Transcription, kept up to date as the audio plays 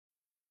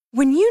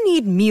When you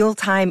need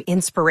mealtime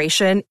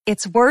inspiration,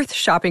 it's worth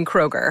shopping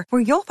Kroger,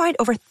 where you'll find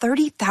over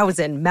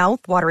 30,000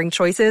 mouth-watering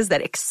choices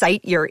that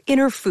excite your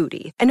inner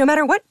foodie. And no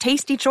matter what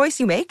tasty choice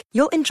you make,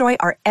 you'll enjoy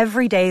our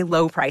everyday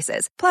low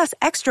prices, plus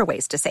extra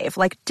ways to save,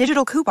 like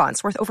digital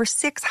coupons worth over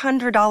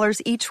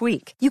 $600 each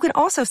week. You can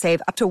also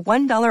save up to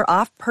 $1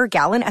 off per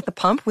gallon at the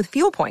pump with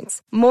fuel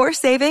points. More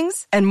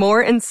savings and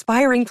more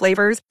inspiring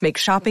flavors make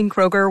shopping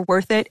Kroger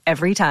worth it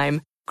every time.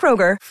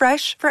 Kroger,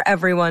 fresh for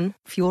everyone.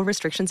 Fuel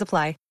restrictions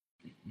apply.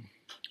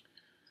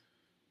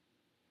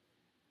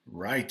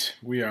 Right,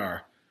 we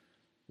are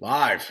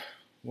live.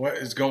 What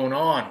is going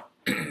on?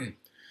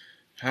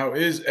 How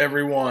is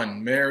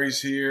everyone?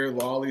 Mary's here,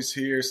 Lolly's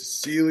here,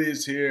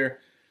 Cecilia's here,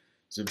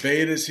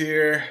 Zubayda's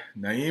here,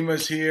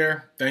 Naima's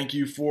here. Thank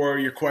you for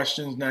your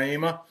questions,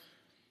 Naima.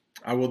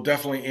 I will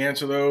definitely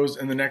answer those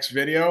in the next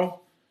video.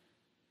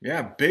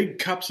 Yeah, big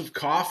cups of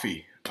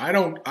coffee. I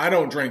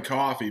don't drink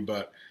coffee,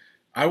 but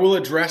I will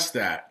address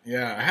that.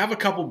 Yeah, I have a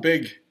couple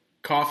big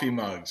coffee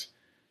mugs.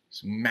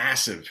 It's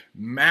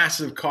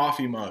massive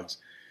coffee mugs.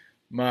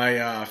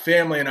 My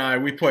family and I,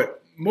 we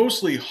put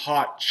mostly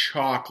hot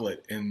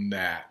chocolate in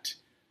that.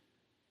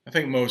 I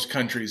think most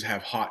countries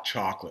have hot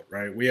chocolate,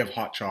 right? We have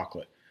hot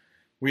chocolate.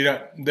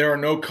 There are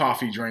no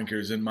coffee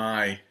drinkers in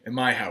my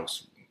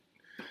house.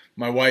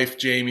 My wife,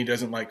 Jamie,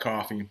 doesn't like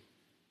coffee.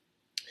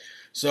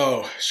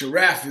 So,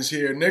 Sharaf is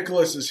here.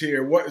 Nicholas is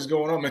here. What is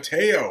going on?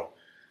 Mateo,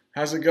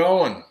 how's it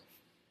going?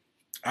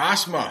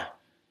 Asma,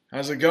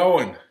 how's it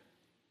going?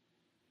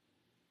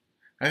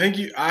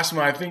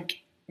 Asma,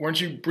 weren't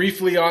you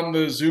briefly on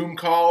the Zoom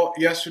call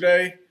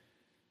yesterday?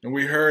 And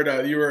we heard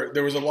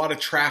there was a lot of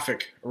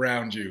traffic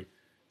around you.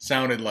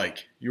 Sounded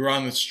like you were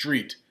on the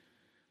street.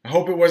 I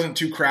hope it wasn't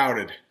too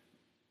crowded.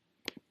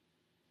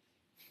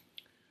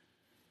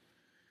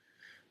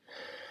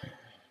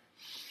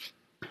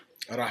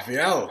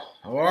 Rafael,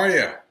 how are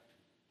you?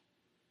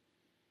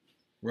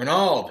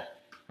 Ronald,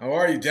 how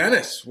are you?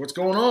 Dennis, what's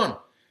going on?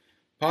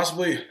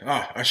 Possibly,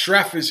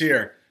 Ashraf is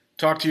here.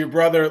 Talked to your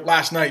brother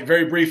last night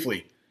very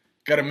briefly.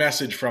 Got a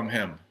message from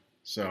him.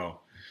 So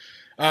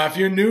if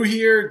you're new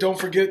here, don't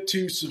forget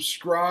to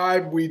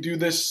subscribe. We do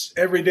this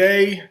every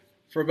day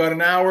for about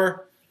an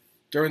hour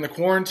during the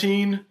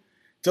quarantine.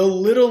 It's a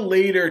little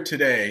later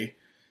today,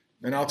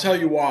 and I'll tell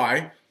you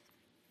why.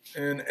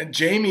 And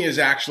Jamie is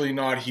actually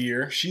not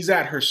here. She's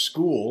at her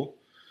school.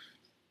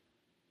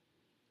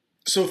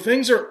 So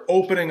things are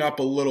opening up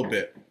a little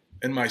bit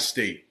in my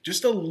state.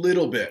 Just a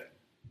little bit.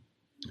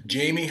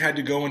 Jamie had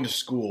to go into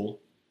school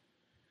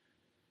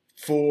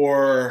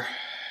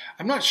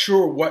I'm not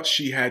sure what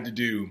she had to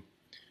do.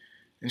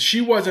 And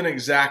she wasn't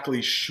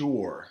exactly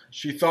sure.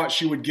 She thought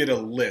she would get a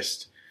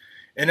list.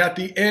 And at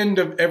the end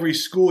of every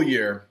school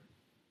year,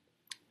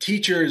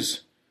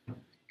 teachers,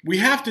 we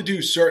have to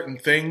do certain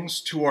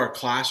things to our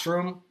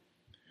classroom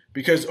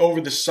because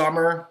over the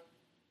summer,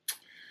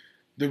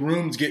 the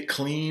rooms get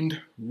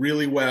cleaned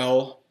really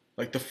well.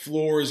 Like the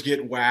floors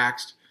get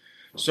waxed.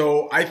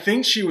 So I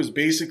think she was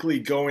basically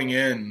going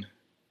in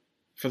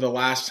for the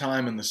last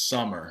time in the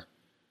summer.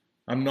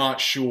 I'm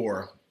not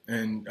sure.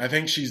 And I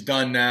think she's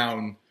done now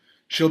and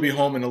she'll be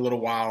home in a little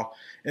while.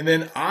 And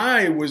then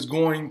I was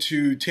going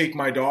to take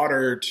my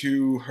daughter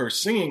to her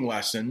singing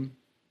lesson,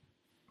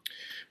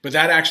 but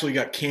that actually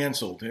got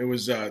canceled. It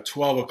was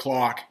 12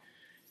 o'clock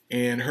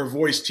and her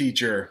voice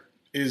teacher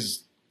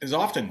is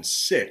often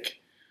sick.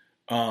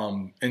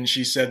 And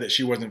she said that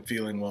she wasn't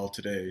feeling well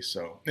today.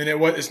 So, and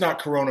it's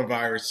not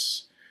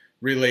coronavirus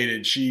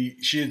related. She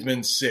has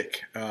been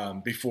sick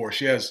before.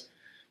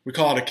 We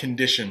call it a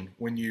condition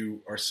when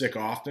you are sick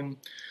often.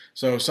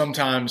 So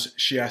sometimes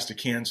she has to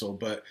cancel.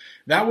 But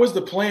that was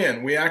the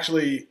plan.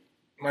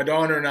 My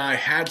daughter and I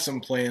had some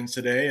plans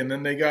today, and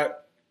then they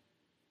got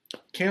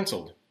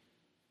canceled.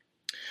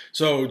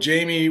 So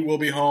Jamie will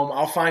be home.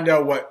 I'll find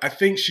out I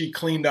think she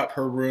cleaned up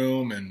her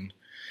room, and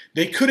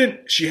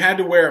she had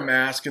to wear a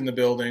mask in the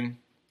building,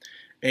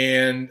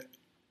 and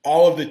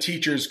all of the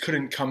teachers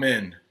couldn't come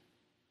in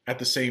at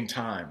the same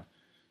time.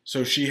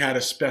 So she had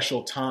a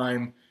special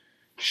time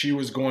she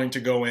was going to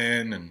go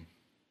in, and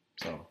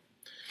so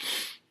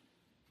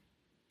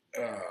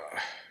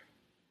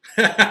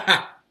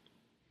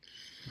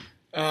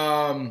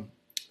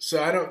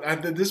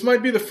this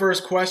might be the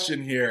first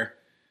question here.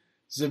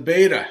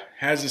 Zubayda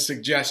has a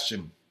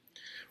suggestion.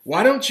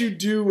 Why don't you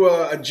do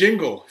a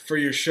jingle for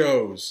your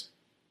shows?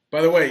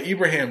 By the way,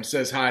 Ibrahim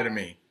says hi to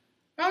me.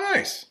 Oh,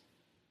 nice.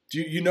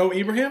 Do you know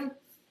Ibrahim,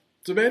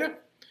 Zubayda?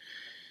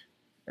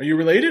 Are you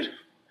related?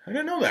 I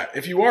didn't know that.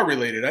 If you are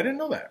related, I didn't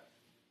know that.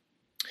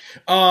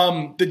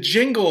 The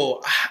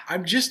jingle,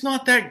 I'm just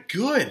not that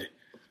good.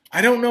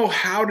 I don't know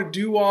how to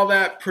do all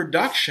that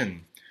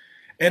production.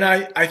 And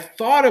I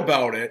thought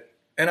about it,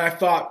 and I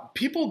thought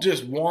people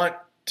just want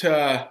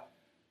to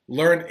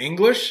learn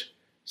English.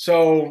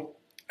 So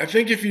I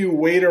think if you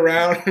wait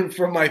around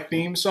for my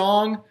theme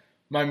song,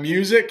 my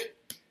music,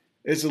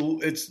 it's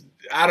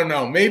I don't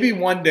know. Maybe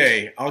one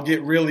day I'll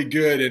get really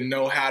good and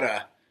know how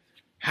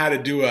to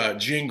do a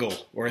jingle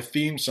or a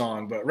theme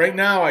song. But right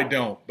now I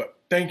don't. But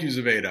thank you,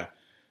 Zubayda.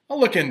 I'll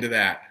look into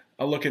that.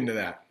 I'll look into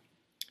that.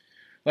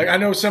 Like, I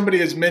know somebody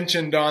has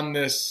mentioned on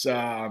this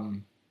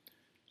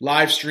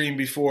live stream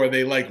before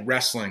they like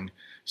wrestling.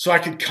 So I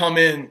could come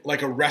in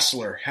like a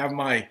wrestler, have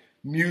my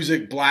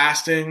music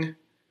blasting,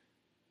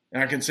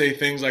 and I can say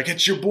things like,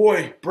 it's your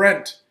boy,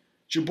 Brent.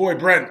 It's your boy,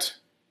 Brent.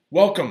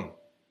 Welcome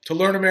to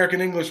Learn American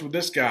English with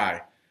this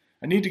guy.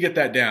 I need to get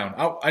that down.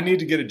 I need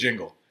to get a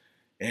jingle.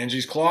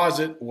 Angie's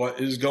Closet,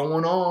 what is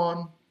going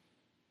on?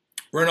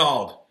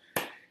 Renald,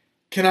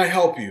 can I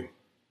help you?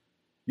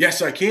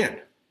 Yes, I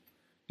can.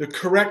 The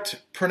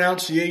correct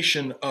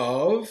pronunciation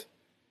of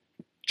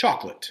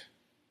chocolate.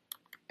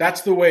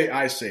 That's the way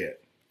I say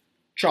it.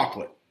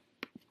 Chocolate.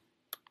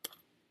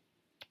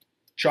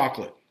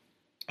 Chocolate.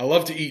 I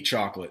love to eat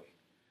chocolate.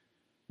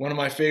 One of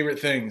my favorite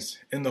things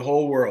in the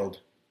whole world.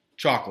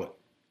 Chocolate.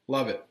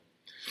 Love it.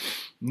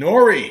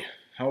 Nori,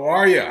 how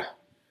are you?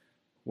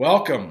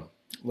 Welcome.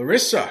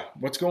 Larissa,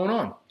 what's going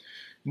on?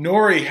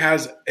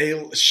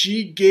 Nori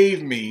she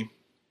gave me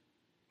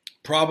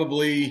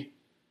probably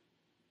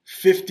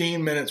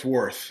 15 minutes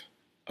worth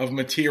of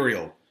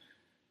material.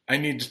 I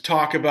need to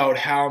talk about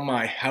how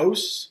my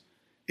house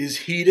is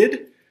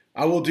heated.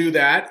 I will do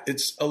that.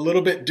 It's a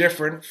little bit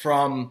different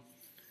from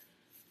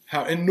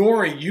how, and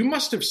Nori, you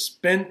must have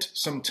spent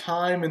some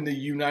time in the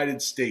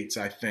United States,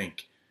 I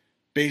think,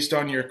 based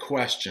on your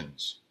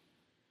questions.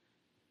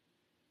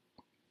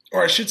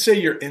 Or I should say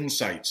your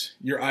insights,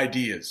 your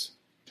ideas.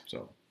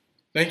 So,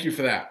 thank you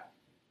for that.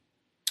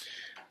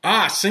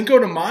 Cinco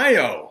de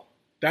Mayo.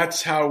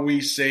 That's how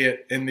we say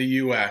it in the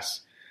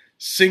U.S.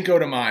 Cinco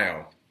de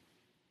Mayo.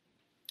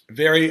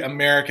 Very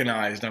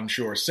Americanized, I'm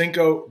sure.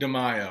 Cinco de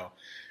Mayo.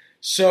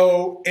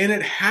 So, and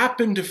it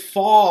happened to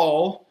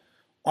fall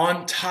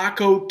on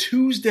Taco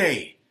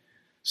Tuesday.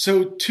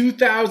 So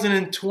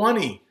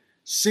 2020,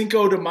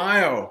 Cinco de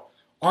Mayo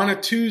on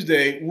a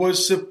Tuesday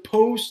was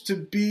supposed to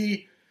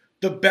be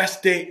the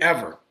best day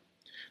ever.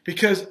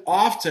 Because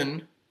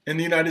often in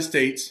the United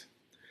States,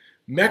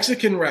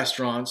 Mexican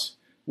restaurants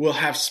will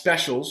have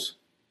specials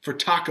for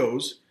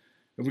tacos.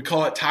 We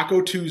call it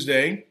Taco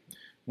Tuesday,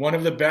 one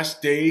of the best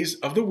days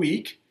of the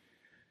week.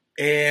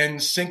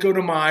 And Cinco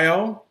de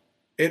Mayo,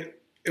 it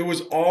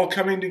was all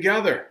coming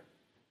together.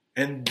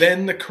 And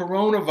then the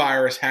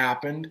coronavirus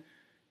happened,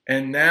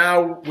 and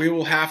now we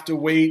will have to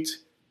wait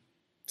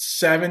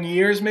 7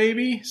 years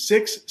maybe,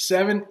 6,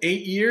 7,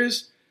 8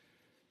 years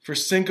for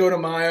Cinco de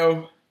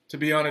Mayo to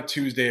be on a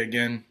Tuesday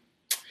again.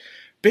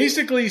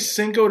 Basically,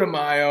 Cinco de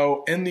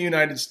Mayo in the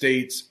United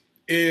States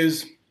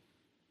is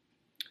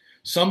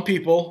some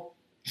people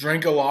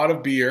drink a lot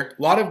of beer,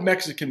 a lot of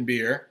Mexican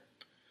beer,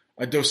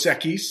 a Dos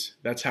Equis,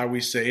 that's how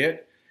we say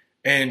it,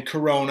 and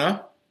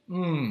Corona.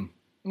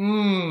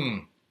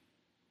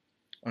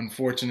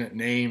 Unfortunate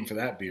name for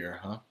that beer,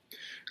 huh?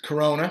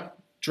 Corona,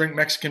 drink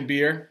Mexican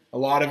beer, a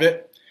lot of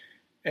it,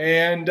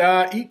 and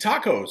eat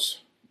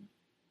tacos.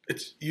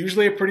 It's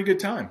usually a pretty good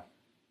time,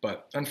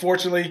 but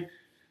unfortunately,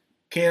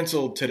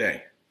 canceled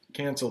today.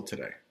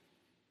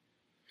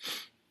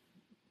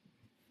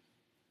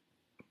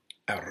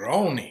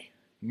 Aroni,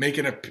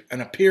 making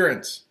an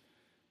appearance.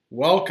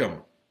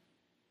 Welcome.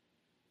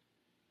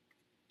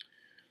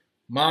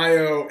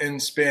 Mayo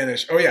in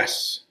Spanish. Oh,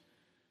 yes.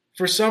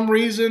 For some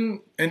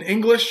reason, in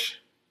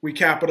English, we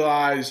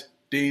capitalize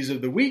days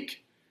of the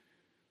week.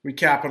 We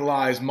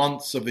capitalize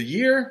months of the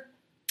year.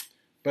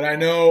 But I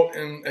know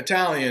in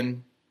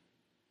Italian,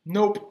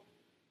 nope.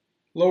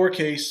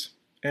 Lowercase.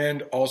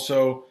 And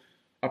also,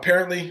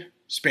 apparently,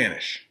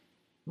 Spanish.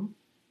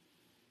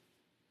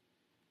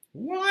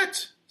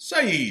 What?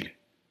 Saeed.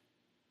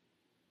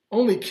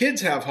 Only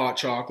kids have hot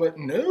chocolate?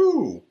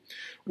 No.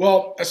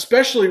 Well,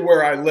 especially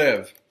where I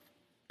live,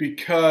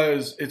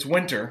 because it's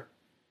winter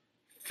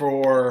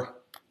for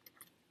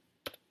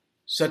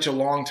such a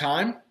long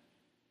time,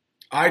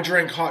 I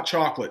drink hot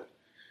chocolate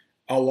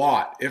a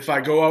lot. If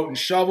I go out and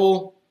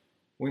shovel,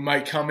 we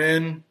might come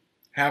in,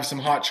 have some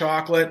hot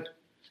chocolate,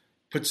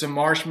 put some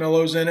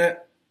marshmallows in it.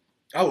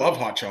 I love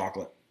hot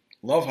chocolate.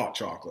 Love hot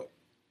chocolate.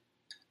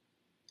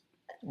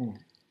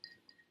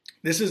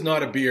 This is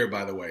not a beer,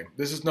 by the way.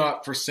 This is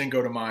not for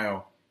Cinco de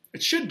Mayo.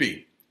 It should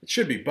be.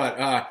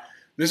 But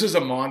this is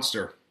a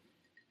Monster.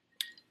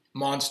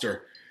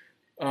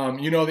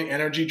 The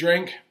energy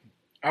drink.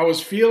 I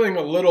was feeling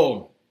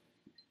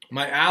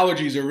my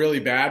allergies are really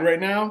bad right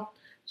now.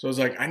 So I was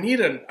like, I need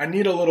a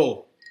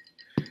little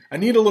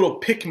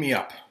pick me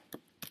up.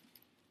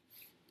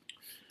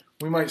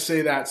 We might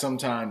say that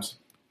sometimes.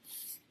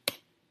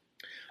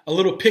 A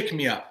little pick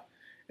me up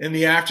in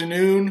the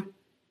afternoon.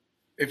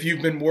 If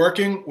you've been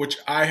working, which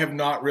I have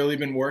not really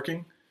been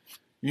working,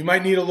 you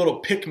might need a little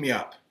pick me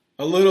up,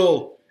 a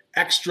little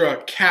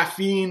extra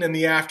caffeine in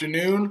the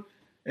afternoon.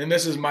 And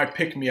this is my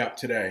pick-me-up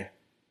today.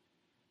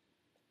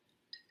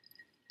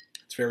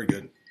 It's very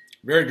good.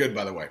 Very good,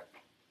 by the way.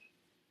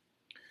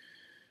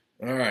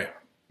 All right.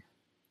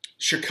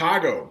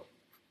 Chicago.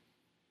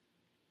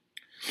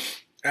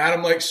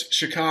 Adam likes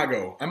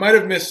Chicago. I might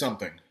have missed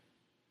something.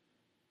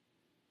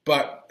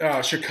 But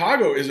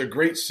Chicago is a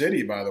great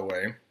city, by the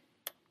way.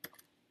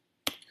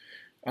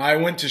 I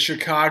went to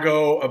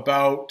Chicago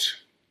about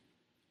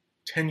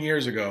 10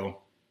 years ago,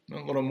 a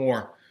little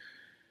more,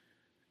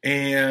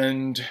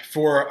 and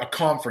for a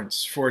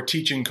conference, for a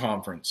teaching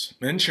conference.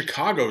 And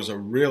Chicago is a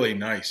really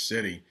nice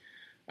city.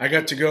 I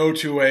got to go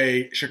to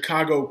a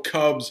Chicago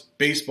Cubs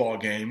baseball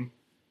game.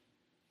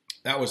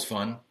 That was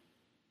fun.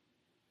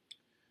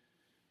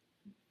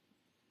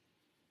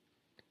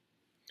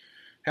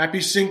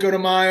 Happy Cinco de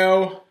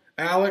Mayo,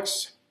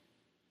 Alex.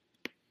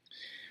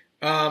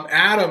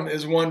 Adam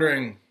is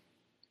wondering,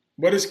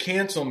 what does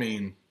cancel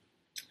mean?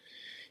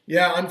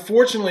 Yeah,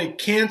 unfortunately,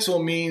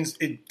 cancel means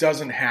it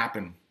doesn't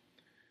happen.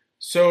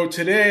 So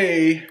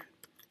today,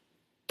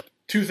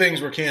 2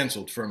 things were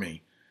canceled for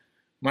me.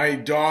 My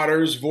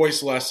daughter's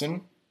voice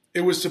lesson,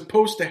 it was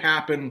supposed to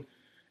happen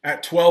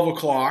at 12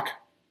 o'clock.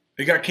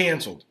 It got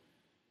canceled.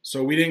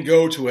 So we didn't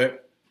go to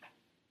it.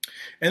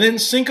 And then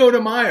Cinco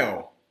de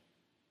Mayo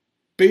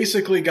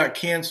basically got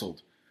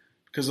canceled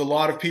because a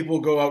lot of people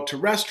go out to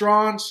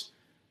restaurants,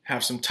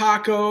 have some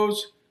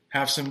tacos,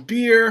 have some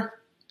beer.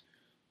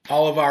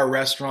 All of our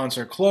restaurants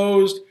are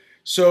closed.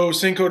 So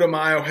Cinco de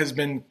Mayo has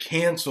been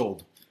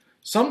canceled.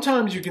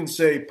 Sometimes you can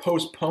say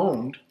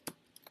postponed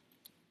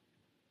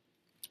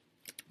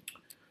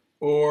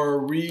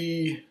or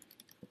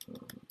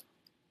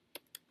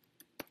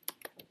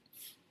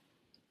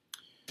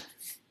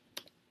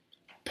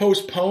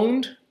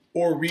postponed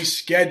or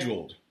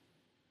rescheduled.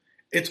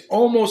 It's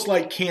almost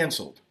like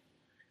canceled.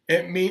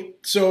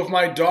 So if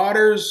my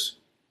daughter's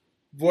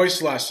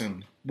voice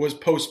lesson was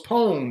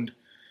postponed,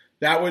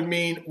 that would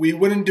mean we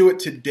wouldn't do it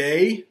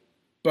today,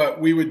 but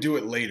we would do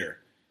it later.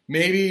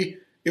 Maybe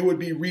it would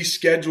be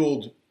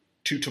rescheduled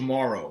to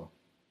tomorrow.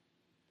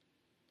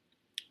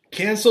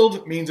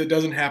 Canceled means it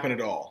doesn't happen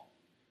at all.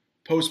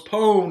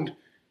 Postponed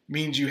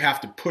means you have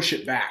to push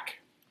it back.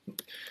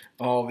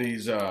 All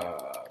these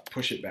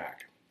push it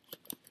back.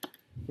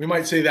 We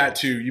might say that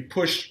too. You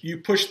push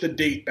the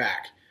date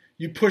back.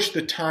 You push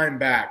the time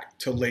back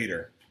to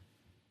later.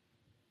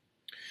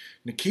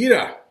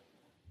 Nikita.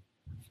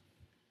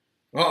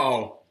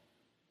 Uh-oh.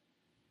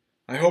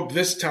 I hope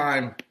this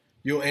time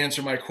you'll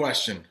answer my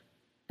question,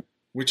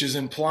 which is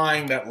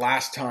implying that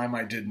last time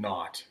I did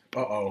not.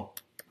 Uh-oh.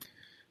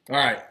 All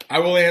right, I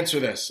will answer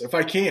this if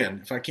I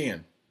can.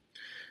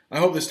 I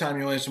hope this time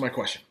you'll answer my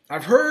question.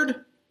 I've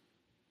heard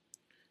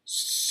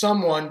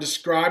someone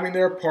describing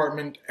their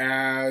apartment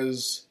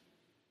as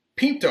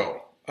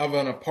pinto of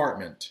an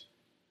apartment.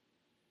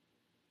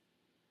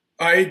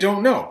 I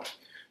don't know.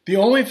 The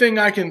only thing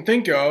I can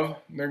think of,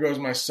 there goes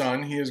my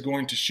son, he is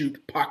going to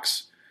shoot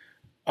pucks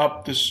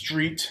up the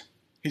street.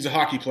 He's a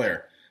hockey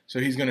player, so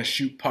he's going to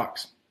shoot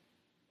pucks.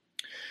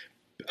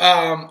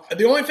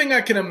 The only thing I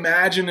can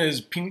imagine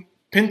is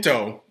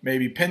pinto,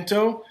 maybe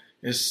pinto,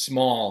 is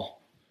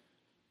small.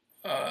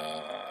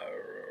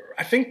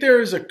 I think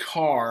there is a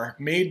car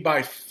made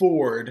by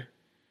Ford,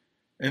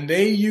 and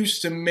they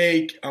used to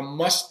make a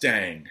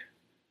Mustang,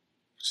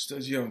 just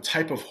a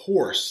type of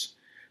horse.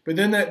 But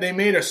then they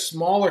made a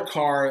smaller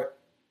car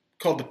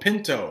called the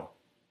Pinto.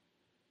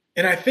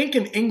 And I think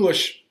in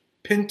English,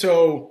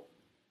 Pinto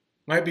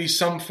might be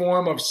some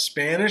form of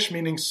Spanish,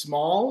 meaning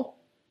small.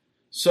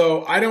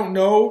 So I don't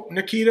know,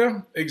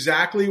 Nikita,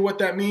 exactly what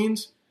that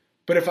means.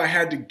 But if I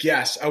had to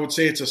guess, I would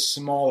say it's a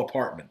small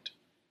apartment.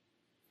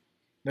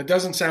 That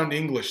doesn't sound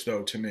English,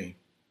 though, to me.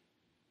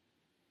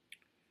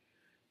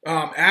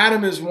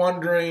 Adam is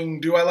wondering,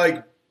 do I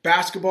like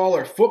basketball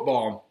or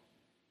football?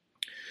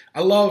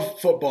 I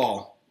love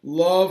football.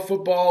 Love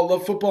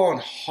football and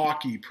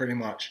hockey pretty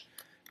much.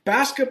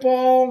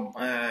 Basketball,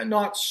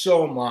 not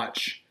so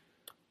much.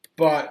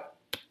 But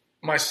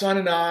my son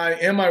and I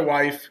and my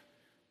wife,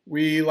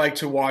 we like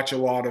to watch a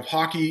lot of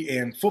hockey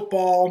and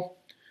football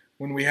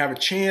when we have a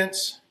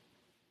chance.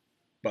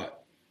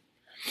 But,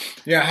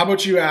 yeah, how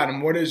about you,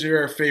 Adam? What is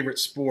your favorite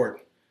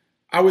sport?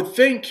 I would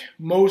think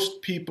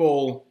most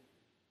people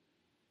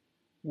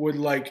would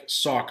like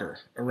soccer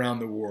around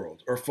the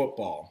world or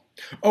football.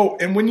 Oh,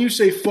 and when you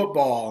say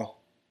football,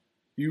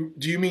 do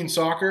you mean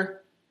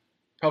soccer?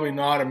 Probably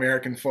not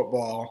American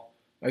football.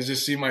 I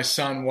just see my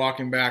son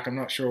walking back. I'm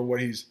not sure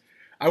what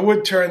I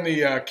would turn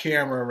the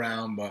camera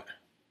around, but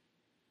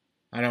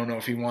I don't know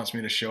if he wants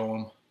me to show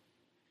him.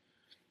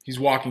 He's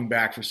walking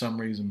back for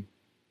some reason.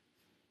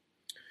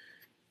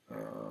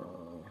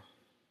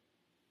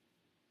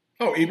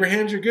 Oh,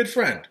 Abraham's your good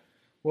friend.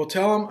 Well,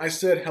 tell him I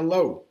said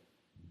hello.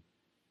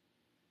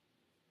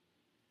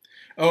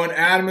 Oh, and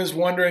Adam is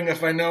wondering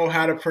if I know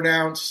how to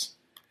pronounce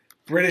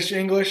British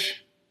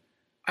English.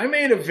 I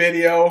made a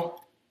video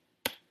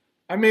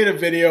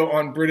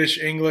on British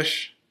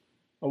English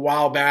a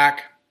while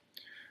back.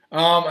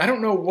 I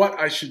don't know what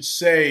I should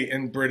say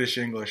in British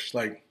English.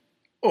 Like,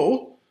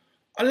 oh,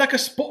 I'd like a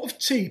spot of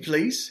tea,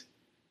 please.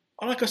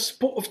 I'd like a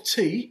spot of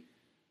tea.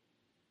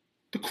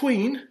 The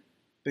Queen.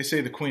 They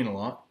say the Queen a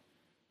lot.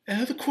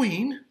 The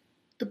Queen.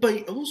 The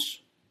Beatles.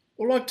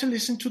 I like to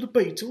listen to the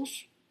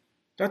Beatles.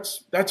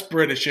 That's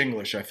British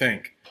English, I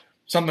think.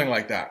 Something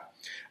like that.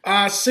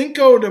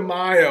 Cinco de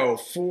Mayo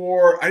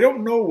I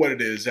don't know what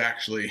it is,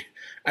 actually.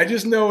 I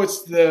just know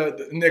it's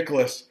the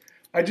Nicholas.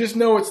 I just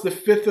know it's the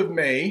 5th of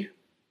May.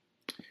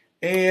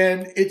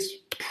 And it's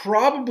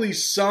probably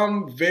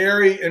some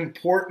very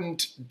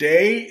important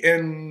day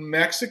in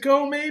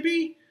Mexico,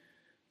 maybe.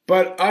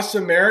 But us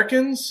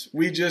Americans,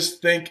 we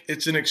just think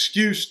it's an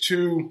excuse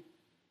to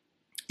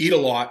eat a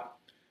lot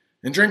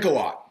and drink a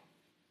lot.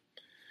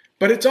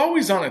 But it's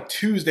always on a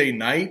Tuesday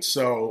night,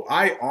 so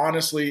I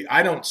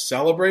don't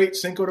celebrate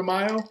Cinco de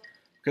Mayo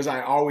because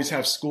I always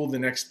have school the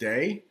next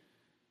day.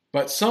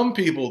 But some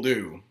people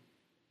do.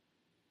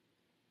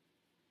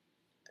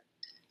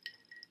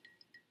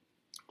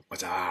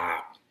 What's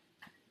up?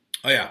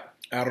 Oh yeah,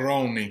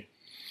 Aroni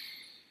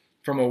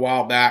from a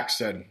while back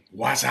said,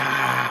 "What's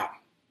up?"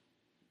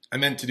 I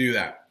meant to do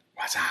that.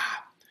 What's up?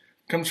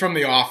 Comes from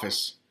The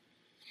Office,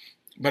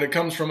 but it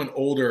comes from an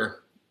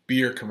older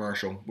beer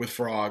commercial with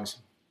frogs.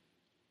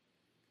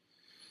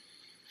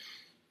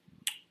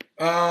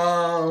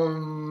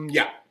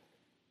 Yeah.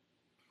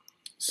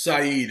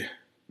 Saeed.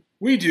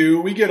 We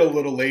get a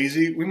little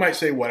lazy. We might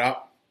say, "What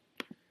up?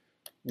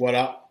 What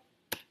up?"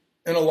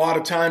 And a lot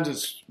of times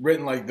it's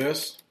written like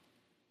this.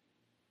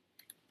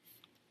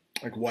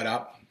 Like, "What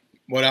up?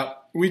 What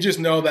up?" We just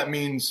know that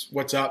means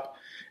what's up.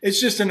 It's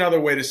just another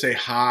way to say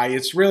hi.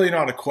 It's really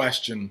not a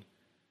question.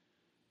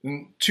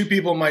 And two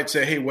people might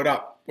say, "Hey, what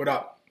up? What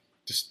up?"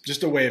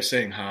 Just a way of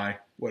saying hi.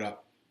 What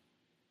up?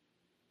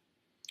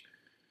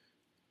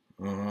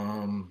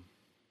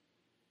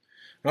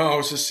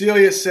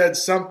 Cecilia said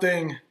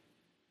something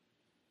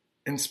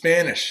in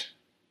Spanish.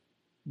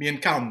 Me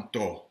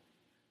encanto.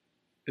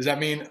 Does that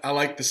mean I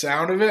like the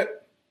sound of it?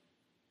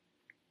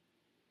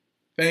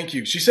 Thank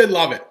you. She said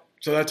love it,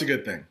 so that's a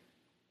good thing.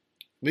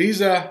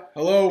 Lisa,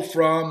 hello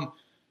from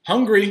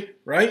Hungary,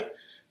 right?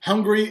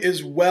 Hungary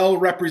is well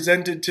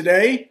represented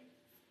today.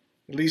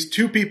 At least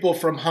two people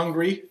from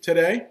Hungary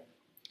today.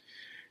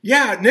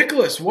 Yeah,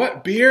 Nicholas,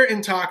 what? Beer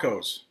and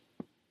tacos.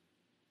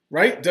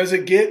 Right? Does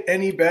it get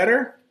any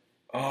better?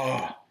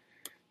 Oh,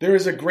 there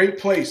is a great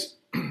place.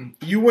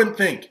 You wouldn't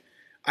think.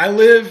 I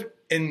live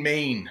in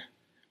Maine,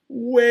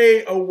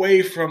 way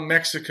away from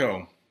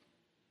Mexico.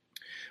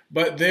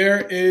 But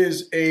there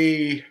is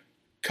a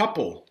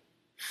couple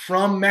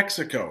from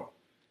Mexico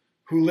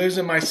who lives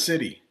in my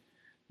city.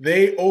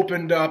 They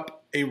opened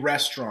up a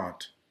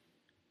restaurant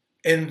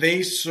and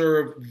they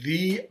serve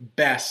the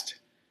best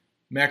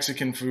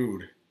Mexican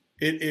food.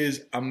 It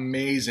is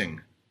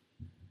amazing.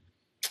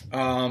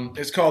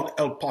 It's called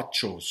El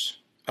Pochos.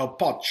 El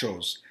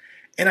Pochos.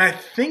 And I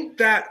think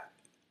that,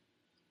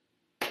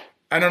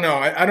 I don't know.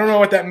 I don't know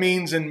what that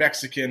means in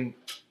Mexican,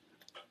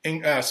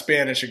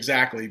 Spanish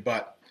exactly,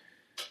 but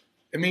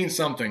it means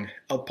something.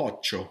 El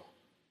Pocho.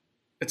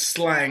 It's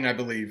slang, I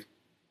believe.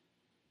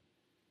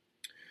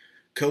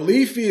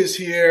 Khalifi is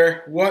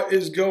here. What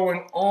is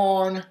going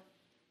on?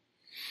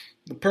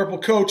 The purple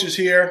coach is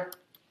here.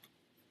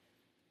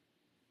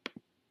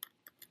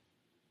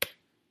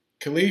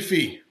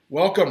 Khalifi,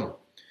 welcome.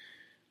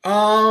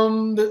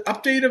 The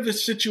update of the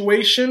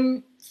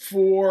situation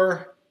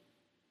for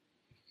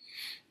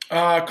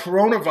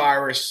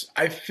coronavirus.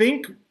 I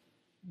think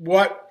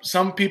what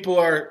some people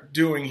are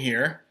doing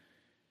here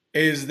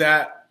is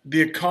that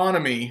the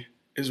economy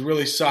is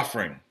really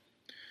suffering.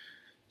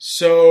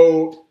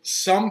 So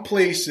some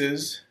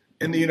places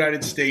in the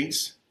United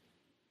States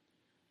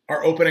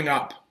are opening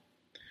up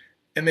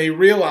and they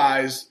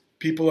realize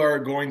people are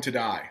going to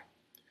die.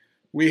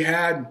 We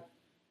had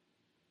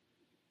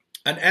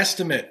an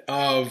estimate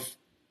of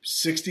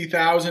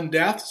 60,000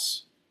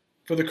 deaths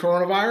for the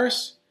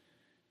coronavirus,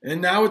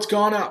 and now it's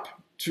gone up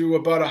to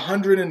about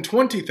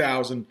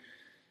 120,000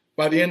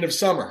 by the end of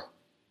summer.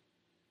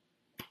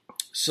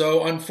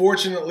 So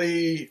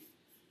unfortunately,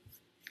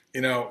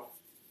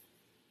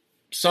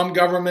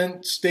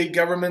 some state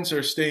governments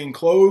are staying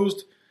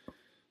closed,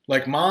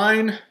 like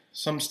mine.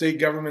 Some state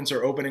governments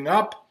are opening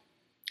up,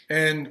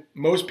 and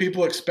most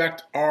people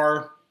expect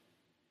our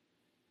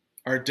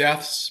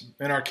deaths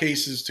and our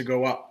cases to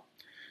go up,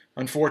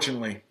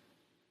 unfortunately.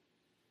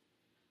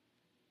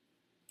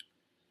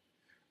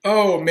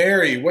 Oh,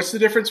 Mary, what's the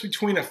difference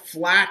between a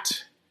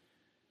flat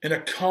and a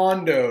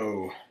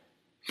condo?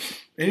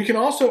 And you can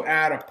also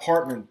add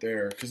apartment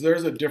there, because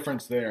there's a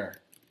difference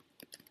there.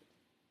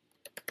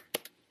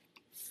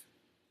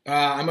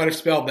 I might have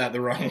spelled that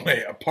the wrong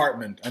way.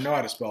 Apartment. I know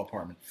how to spell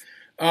apartment.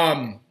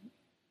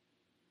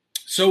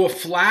 So a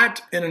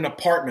flat and an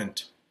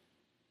apartment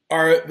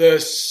are the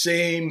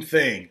same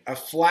thing. A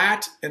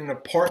flat and an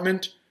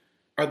apartment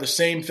are the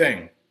same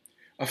thing.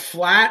 A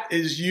flat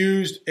is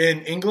used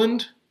in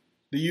England,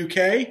 the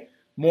UK,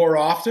 more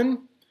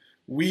often.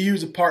 We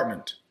use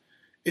apartment.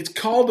 It's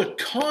called a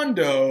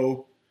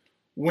condo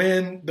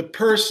when the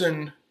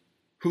person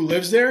who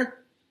lives there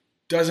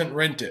doesn't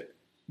rent it.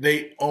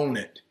 They own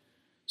it.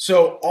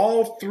 So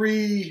all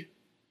three,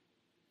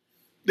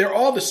 they're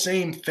all the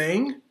same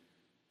thing.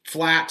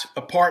 Flat,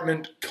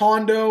 apartment,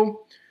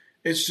 condo.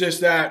 It's just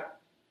that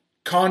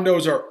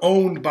condos are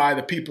owned by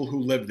the people who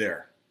live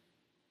there,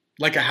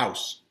 like a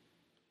house.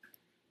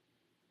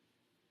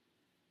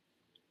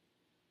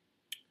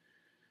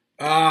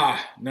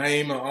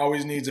 Naima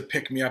always needs a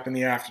pick-me-up in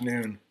the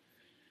afternoon.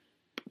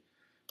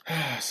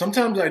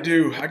 Sometimes I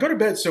do. I go to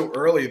bed so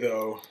early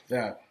though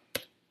that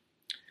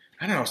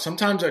I don't know.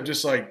 Sometimes I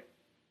just like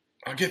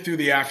I'll get through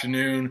the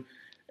afternoon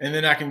and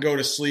then I can go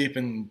to sleep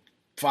in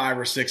 5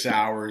 or 6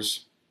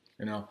 hours.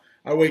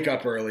 I wake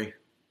up early.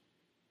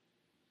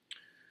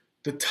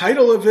 The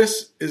title of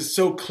this is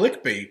so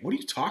clickbait. What are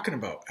you talking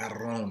about,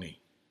 Aroni?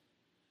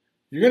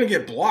 You're gonna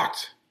get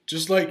blocked,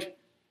 just like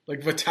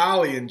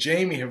Vitaly and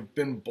Jamie have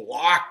been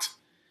blocked.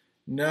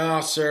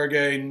 No,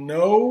 Sergey,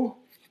 no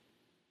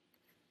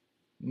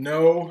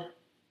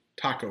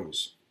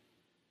tacos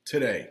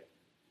today.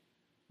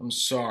 I'm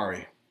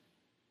sorry.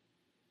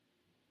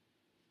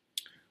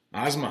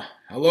 Asma,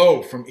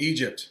 hello from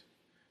Egypt.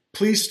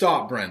 Please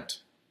stop,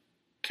 Brent.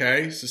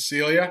 Okay,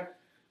 Cecilia?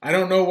 I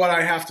don't know what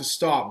I have to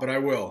stop, but I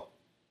will.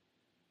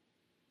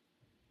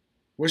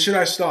 What should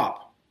I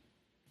stop?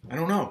 I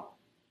don't know.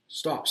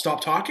 Stop. Stop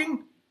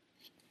talking?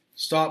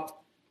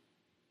 Stop.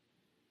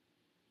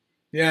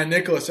 Yeah,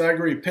 Nicholas, I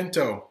agree.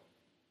 Pinto.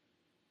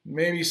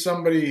 Maybe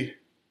somebody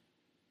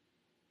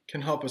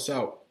can help us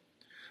out.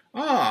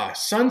 Ah,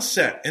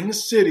 sunset in the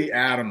city,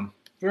 Adam.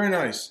 Very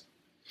nice.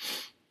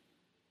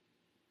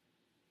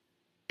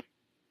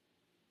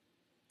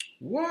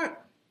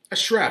 What?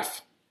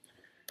 Ashraf.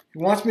 He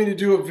wants me to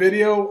do a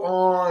video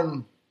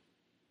on...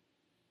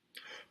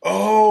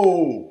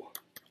 Oh!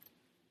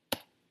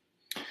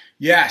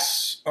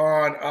 Yes,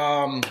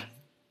 on,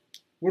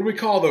 what do we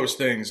call those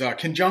things?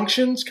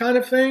 Conjunctions kind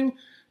of thing?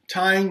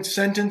 Tying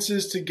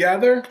sentences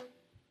together?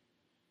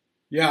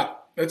 Yeah,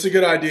 that's a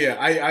good idea.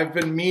 I've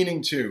been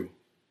meaning to.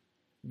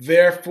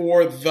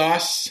 Therefore,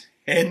 thus,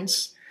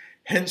 hence,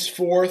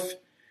 henceforth.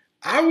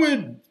 I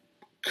would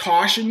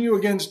caution you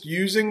against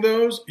using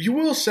those. You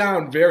will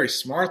sound very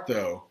smart,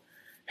 though.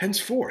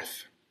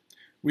 Henceforth.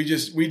 We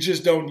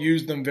just don't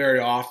use them very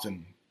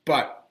often.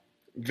 But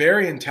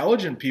very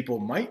intelligent people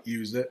might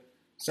use it.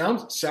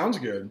 Sounds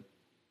good.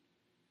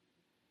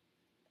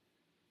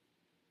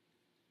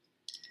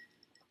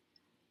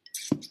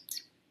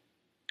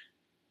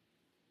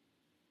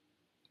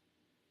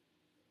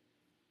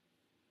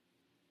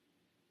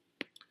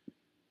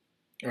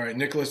 All right,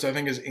 Nicholas, I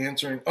think is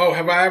answering. Oh,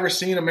 have I ever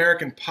seen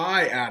American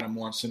Pie? Adam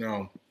wants to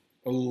know.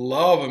 I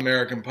love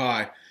American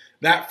Pie.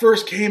 That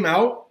first came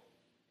out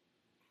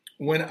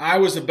when I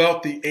was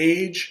about the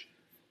age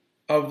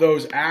of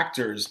those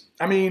actors.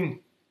 I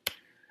mean,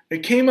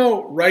 it came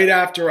out right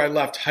after I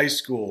left high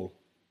school.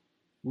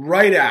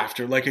 Right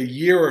after, like a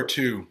year or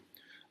two.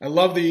 I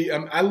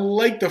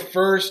like the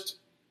first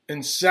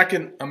and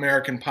second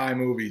American Pie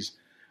movies.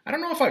 I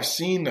don't know if I've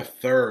seen the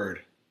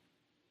third,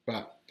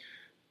 but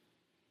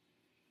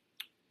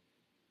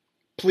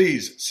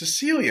please,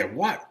 Cecilia,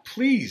 what?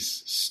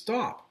 Please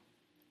stop.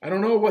 I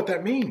don't know what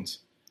that means.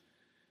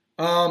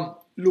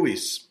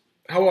 Luis,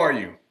 how are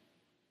you?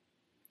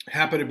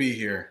 Happy to be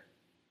here.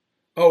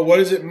 Oh, what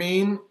does it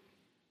mean?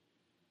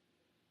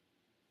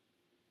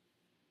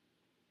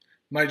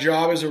 My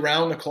job is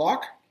around the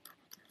clock.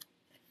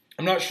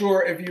 I'm not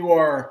sure if you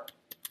are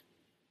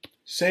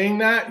saying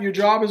that your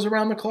job is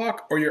around the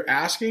clock or you're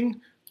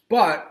asking,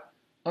 but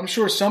I'm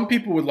sure some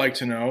people would like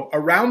to know.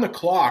 Around the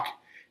clock,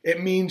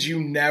 it means you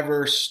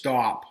never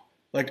stop.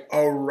 Like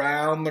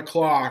around the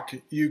clock.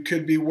 You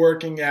could be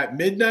working at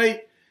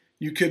midnight.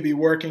 You could be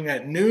working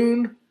at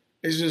noon.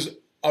 It's just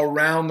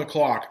around the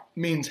clock. It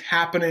means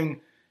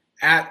happening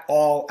at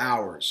all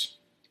hours.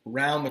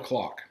 Around the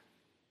clock.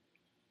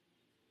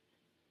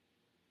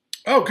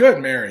 Oh, good,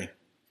 Mary.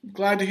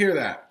 Glad to hear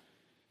that.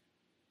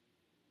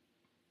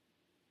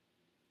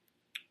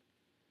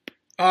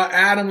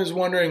 Adam is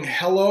wondering,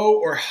 hello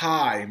or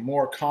hi,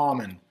 more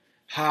common?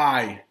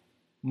 Hi,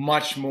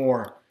 much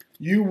more.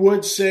 You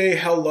would say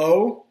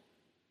hello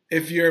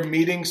if you're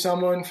meeting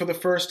someone for the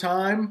first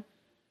time,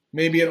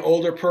 maybe an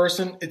older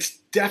person. It's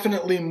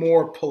definitely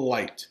more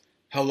polite.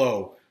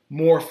 Hello,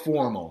 more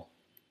formal.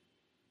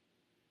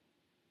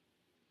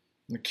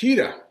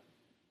 Nikita.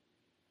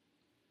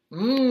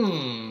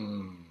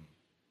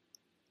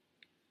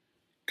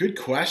 Good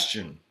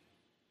question.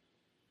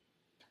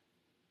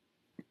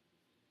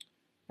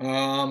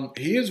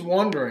 He is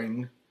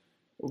wondering,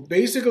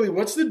 basically,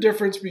 what's the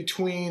difference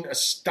between a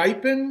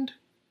stipend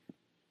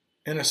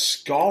and a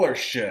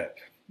scholarship?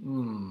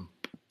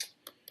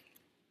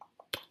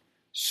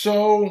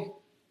 So,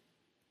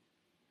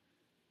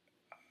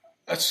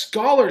 a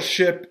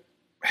scholarship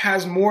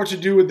has more to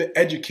do with the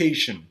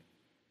education.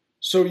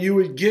 So you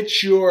would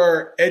get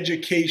your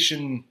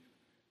education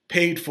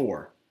paid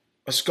for,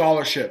 a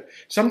scholarship.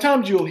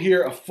 Sometimes you'll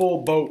hear a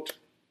full boat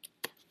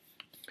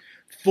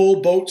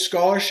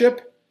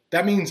scholarship.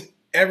 That means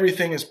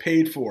everything is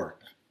paid for,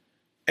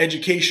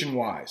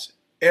 education-wise.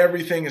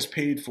 Everything is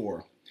paid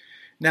for.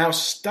 Now,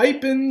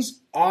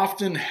 stipends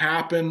often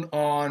happen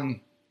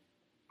on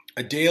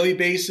a daily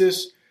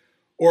basis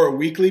or a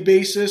weekly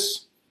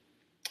basis.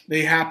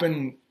 They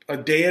happen a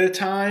day at a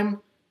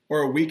time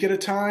or a week at a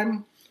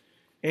time.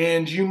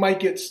 And you might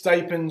get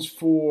stipends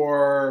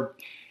for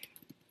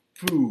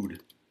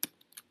food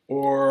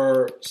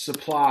or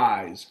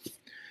supplies.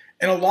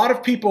 And a lot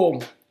of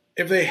people,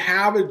 if they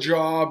have a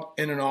job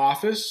in an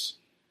office,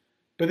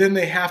 but then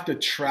they have to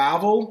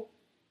travel.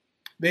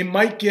 They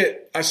might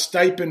get a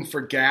stipend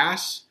for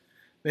gas.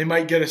 They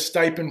might get a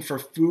stipend for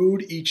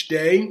food each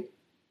day.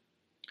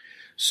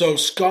 So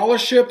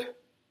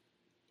scholarship,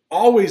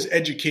 always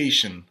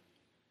education.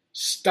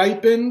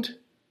 Stipend,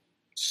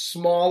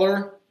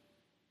 smaller,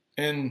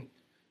 and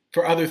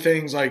for other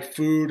things like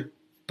food,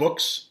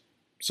 books,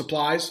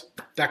 supplies,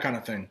 that kind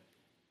of thing.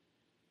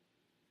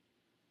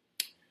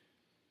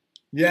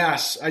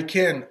 Yes, I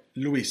can,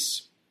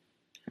 Luis.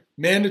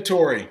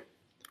 Mandatory.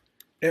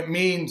 It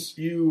means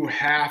you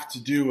have to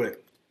do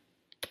it.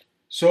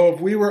 So if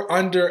we were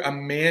under a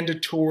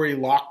mandatory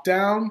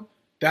lockdown,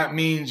 that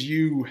means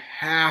you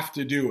have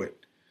to do it.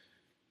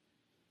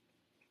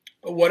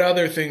 What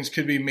other things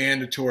could be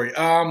mandatory?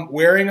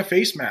 Wearing a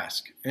face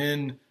mask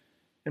in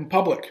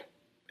public.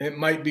 It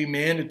might be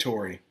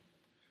mandatory.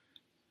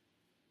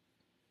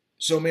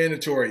 So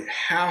mandatory.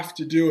 Have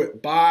to do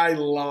it by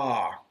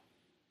law.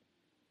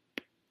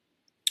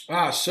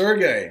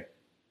 Sergey.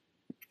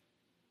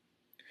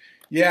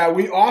 Yeah,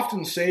 we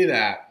often say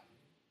that.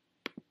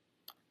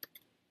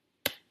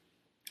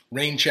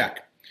 Rain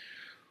check.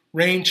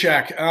 Rain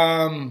check.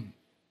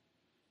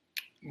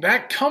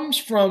 That comes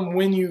from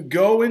when you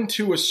go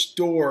into a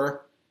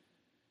store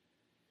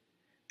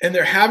and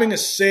they're having a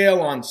sale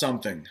on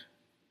something,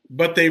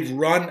 but they've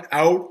run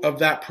out of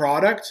that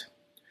product.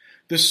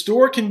 The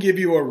store can give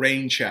you a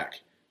rain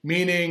check,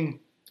 meaning,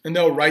 and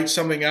they'll write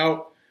something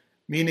out,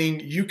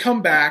 meaning you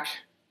come back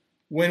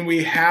when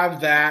we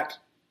have that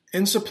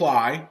in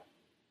supply.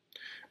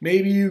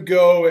 Maybe you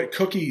go at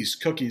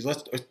cookies.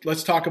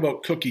 Let's talk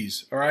about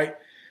cookies, all right?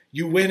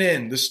 You went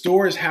in. The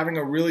store is having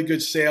a really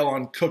good sale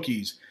on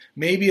cookies.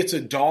 Maybe it's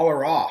 $1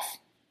 off.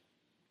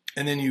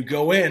 And then you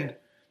go in,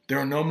 there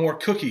are no more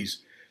cookies.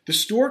 The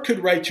store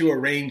could write you a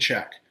rain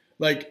check.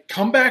 Like,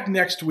 come back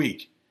next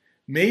week.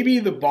 Maybe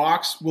the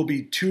box will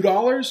be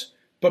 $2,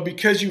 but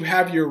because you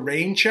have your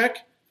rain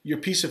check, your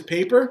piece of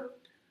paper,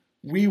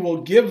 we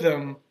will give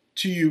them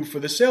to you for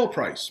the sale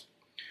price.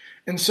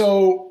 And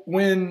so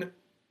when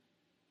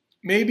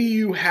maybe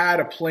you had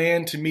a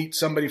plan to meet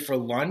somebody for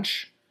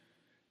lunch,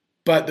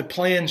 but the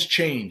plans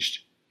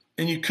changed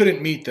and you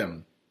couldn't meet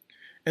them.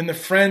 And the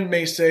friend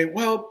may say,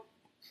 well,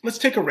 let's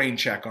take a rain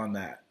check on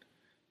that.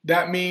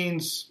 That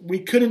means we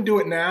couldn't do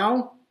it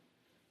now,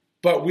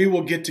 but we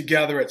will get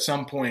together at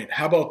some point.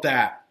 How about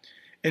that?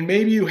 And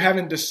maybe you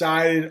haven't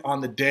decided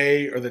on the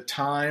day or the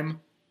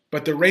time,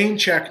 but the rain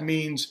check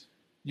means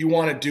you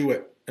want to do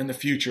it in the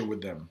future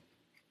with them.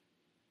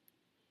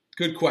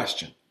 Good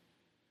question.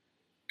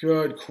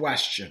 Good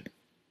question.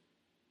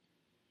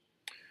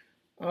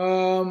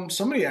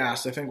 Somebody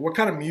asked, I think, what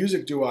kind of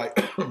music do I,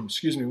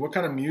 what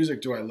kind of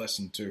music do I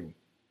listen to?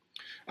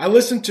 I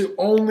listen to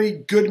only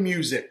good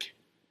music.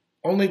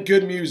 Only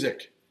good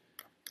music.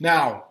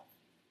 Now,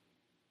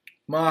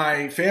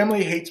 my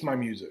family hates my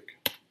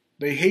music.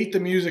 They hate the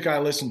music I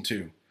listen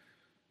to.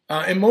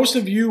 And most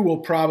of you will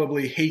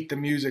probably hate the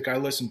music I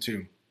listen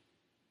to.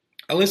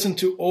 I listen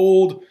to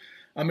old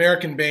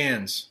American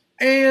bands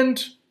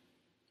and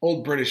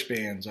old British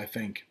bands, I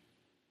think.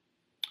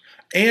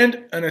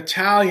 And an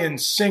Italian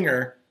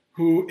singer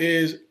who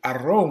is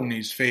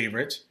Aroni's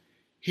favorite.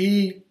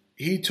 He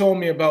told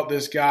me about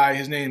this guy.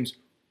 His name's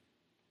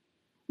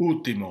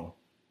Ultimo.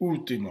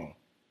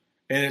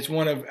 And it's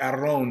one of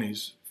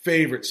Aroni's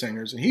favorite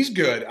singers. And he's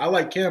good. I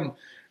like him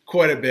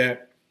quite a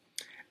bit.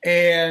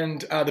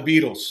 And the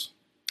Beatles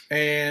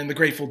and the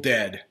Grateful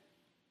Dead.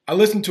 I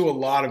listen to a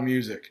lot of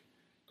music.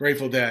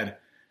 Grateful Dead.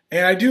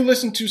 And I do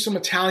listen to some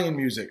Italian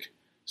music.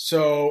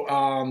 So,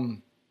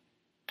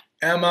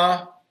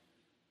 Emma,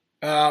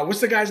 what's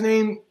the guy's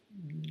name?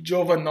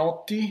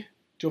 Giovanotti.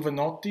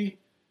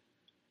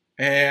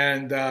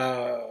 And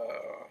I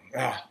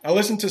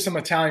listen to some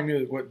Italian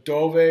music. What,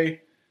 Dove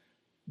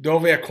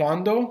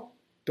Quando?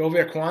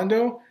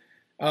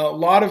 A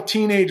lot of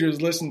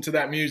teenagers listen to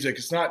that music.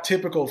 It's not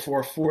typical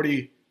for a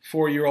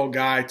 44-year-old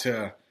guy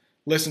to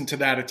listen to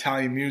that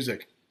Italian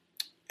music.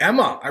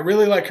 Emma, I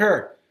really like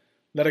her.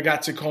 La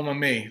Ragazza Come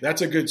Me.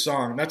 That's a good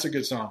song.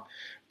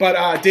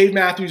 But Dave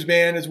Matthews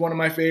Band is one of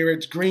my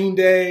favorites. Green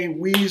Day,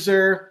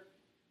 Weezer,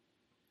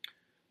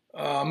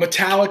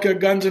 Metallica,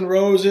 Guns N'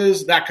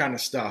 Roses, that kind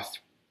of stuff.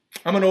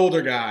 I'm an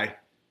older guy.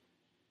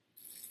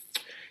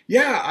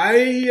 Yeah,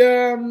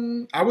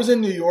 I was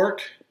in New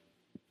York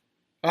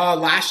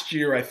last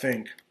year, I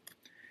think.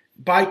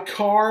 By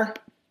car,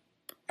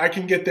 I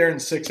can get there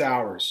in 6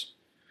 hours.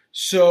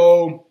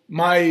 So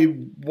my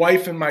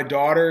wife and my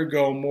daughter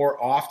go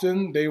more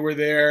often. They were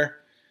there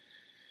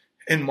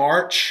in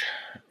March,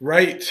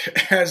 right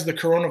as the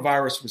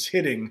coronavirus was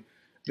hitting.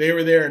 They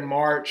were there in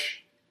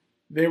March.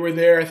 They were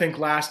there, I think,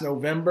 last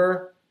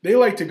November. They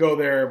like to go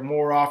there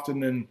more often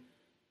than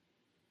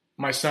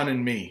my son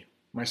and me.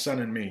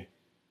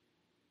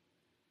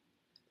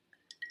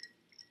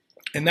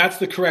 And that's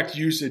the correct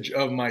usage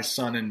of my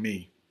son and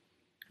me,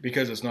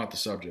 because it's not the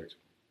subject.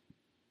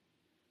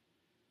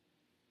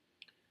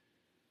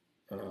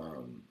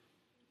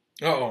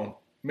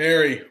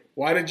 Mary,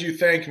 why did you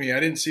thank me? I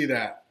didn't see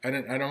that.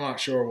 I'm not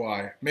sure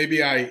why.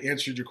 Maybe I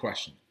answered your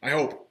question. I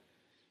hope.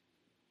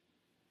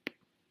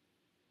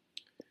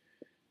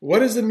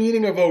 What is the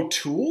meaning of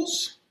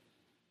O'Toole's?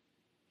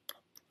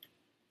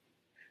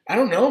 I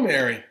don't know,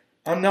 Mary.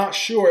 I'm not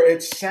sure.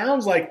 It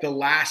sounds like the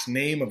last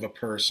name of a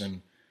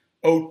person.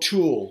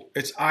 O'Toole.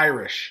 It's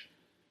Irish.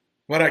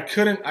 But I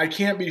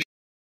can't be sure.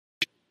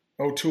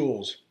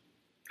 O'Toole's.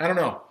 I don't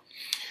know.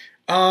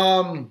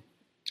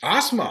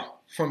 Asma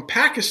from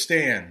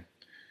Pakistan.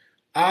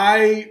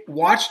 I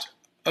watched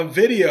a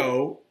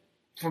video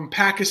from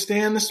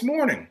Pakistan this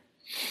morning.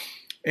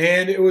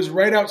 And it was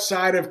right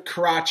outside of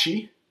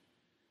Karachi.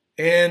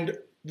 And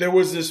there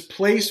was this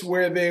place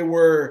where they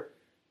were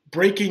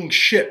breaking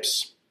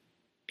ships.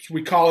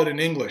 We call it in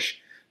English.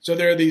 So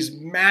there are these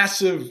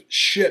massive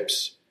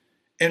ships.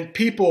 And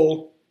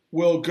people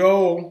will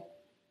go,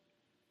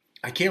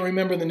 I can't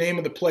remember the name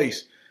of the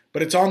place,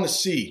 but it's on the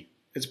sea.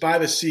 It's by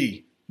the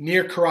sea,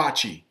 near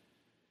Karachi.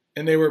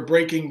 And they were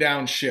breaking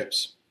down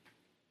ships.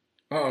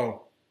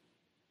 Uh-oh.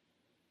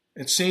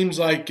 It seems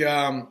like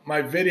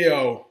my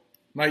video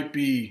might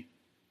be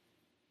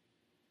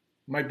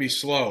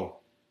slow.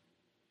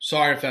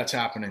 Sorry if that's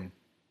happening.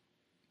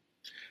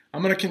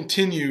 I'm going to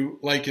continue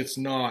like it's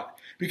not.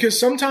 Because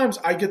sometimes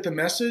I get the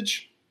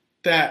message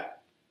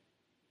that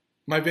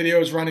my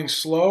video is running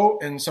slow,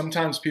 and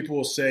sometimes people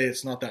will say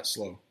it's not that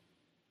slow.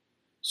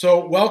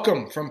 So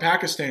welcome from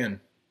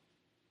Pakistan.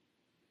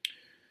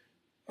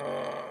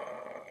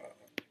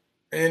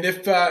 And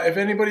if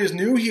anybody is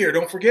new here,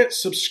 don't forget,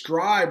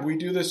 subscribe. We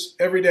do this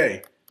every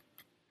day.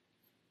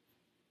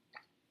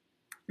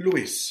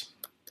 Luis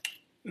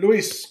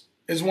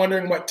is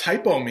wondering what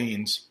typo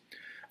means.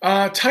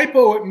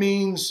 Typo, it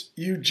means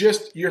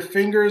your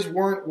fingers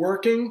weren't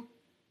working.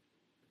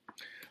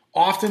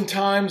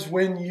 Oftentimes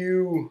when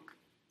you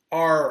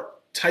are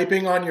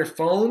typing on your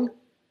phone,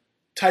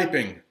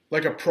 typing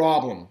like a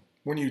problem.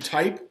 When you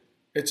type,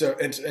 it's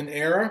an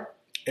error.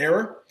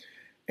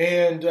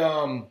 And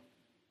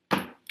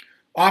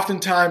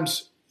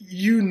oftentimes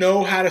you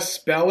know how to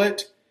spell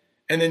it,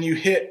 and then you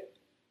hit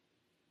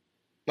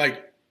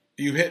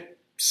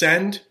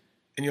send,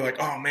 and you're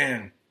like, oh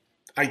man,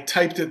 I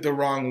typed it the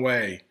wrong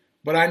way.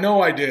 But I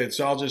know I did,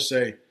 so I'll just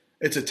say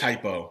it's a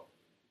typo.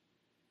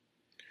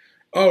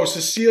 Oh,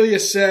 Cecilia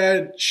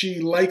said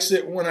she likes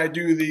it when I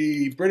do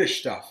the British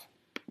stuff.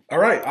 All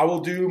right, I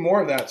will do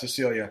more of that,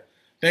 Cecilia.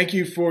 Thank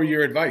you for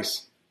your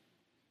advice.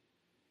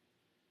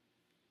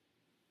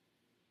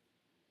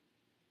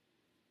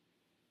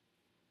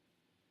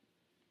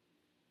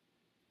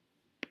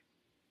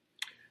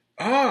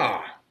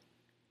 Ah,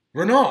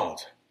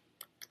 Ronald,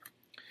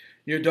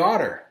 your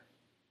daughter.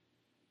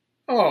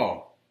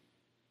 Oh,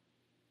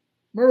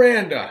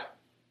 Miranda.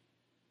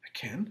 I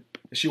can.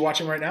 Is she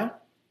watching right now?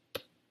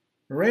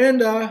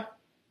 Miranda,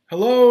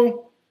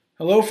 hello.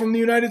 Hello from the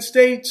United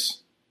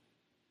States.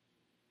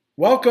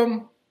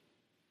 Welcome.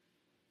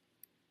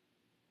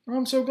 Oh,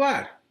 I'm so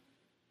glad.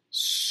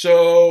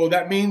 So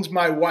that means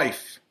my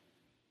wife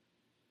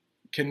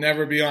can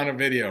never be on a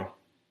video.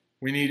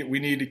 We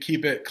need to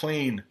keep it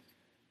clean.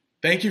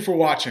 Thank you for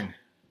watching.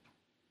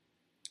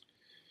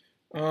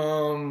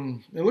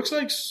 It looks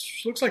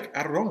like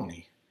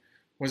Aroni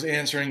was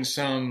answering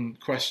some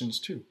questions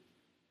too.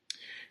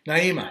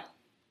 Naima,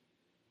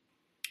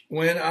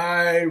 when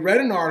I read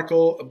an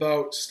article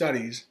about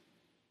studies,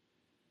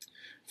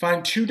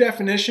 find two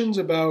definitions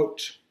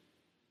about.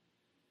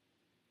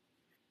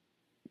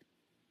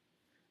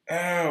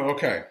 Oh,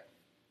 okay.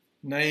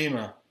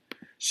 Naima.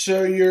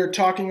 So you're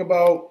talking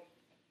about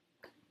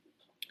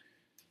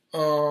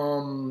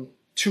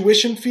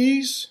tuition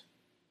fees?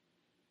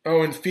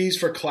 Oh, and fees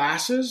for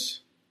classes?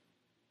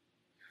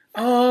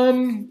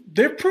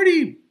 They're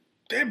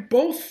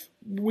both,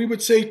 we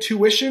would say,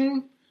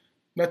 tuition.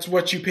 That's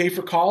what you pay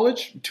for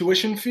college,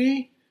 tuition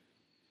fee.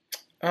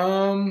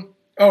 Well,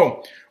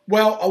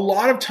 a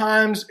lot of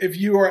times if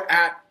you are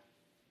at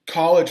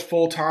college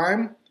full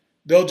time,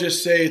 they'll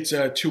just say it's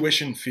a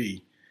tuition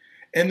fee.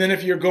 And then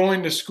if you're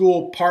going to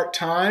school part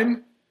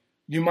time,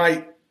 you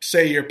might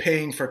say you're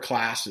paying for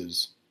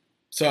classes.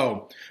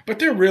 So, but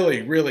they're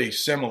really, really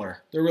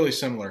similar. They're really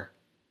similar.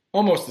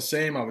 Almost the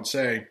same, I would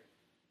say.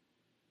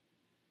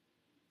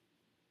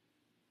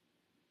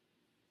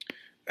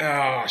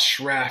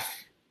 Shref.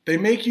 They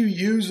make you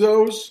use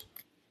those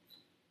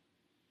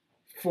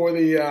for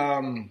the,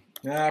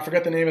 I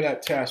forgot the name of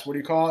that test. What do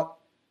you call it?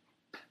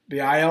 The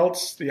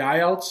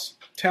IELTS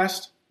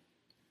test?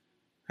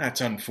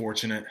 That's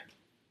unfortunate.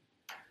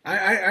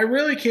 I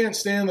really can't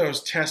stand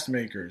those test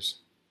makers.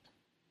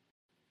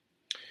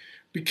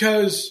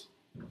 Because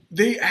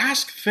they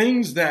ask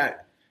things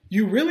that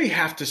you really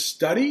have to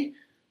study,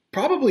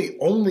 probably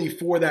only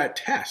for that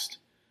test.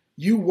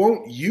 You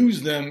won't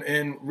use them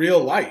in real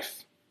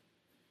life.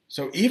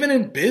 So even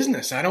in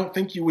business, I don't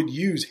think you would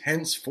use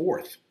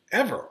henceforth,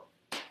 ever.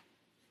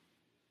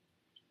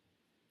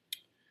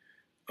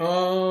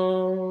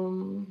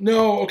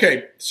 No,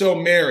 okay. So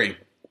Mary,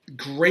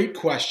 great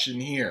question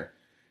here.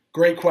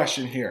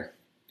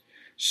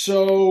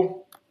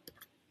 So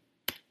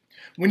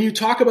when you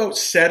talk about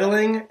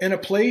settling in a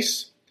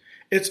place,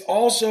 it's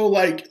also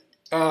like,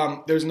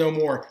 there's no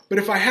more. But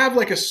if I have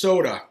like a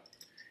soda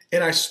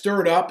and I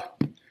stir it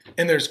up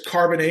and there's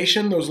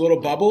carbonation, those little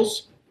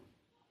bubbles,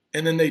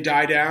 and then they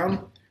die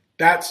down,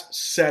 that's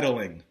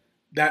settling.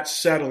 That's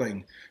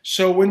settling.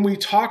 So when we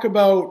talk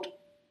about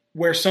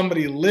where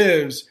somebody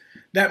lives,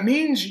 that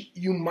means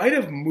you might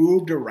have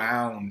moved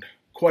around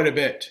quite a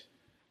bit.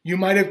 You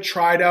might have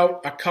tried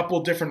out a couple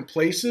different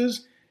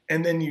places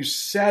and then you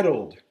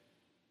settled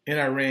in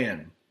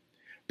Iran.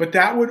 But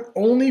that would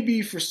only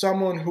be for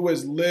someone who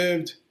has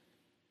lived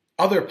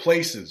other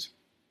places.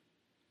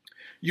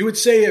 You would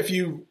say if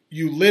you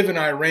live in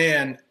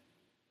if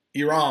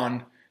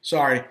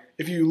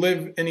you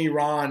live in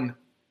Iran,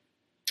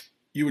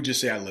 you would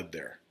just say I lived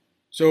there.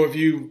 So if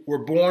you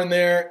were born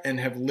there and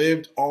have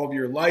lived all of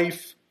your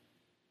life,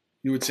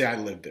 you would say I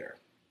lived there.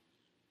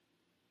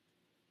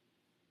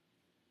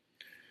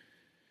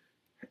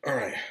 All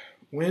right.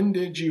 When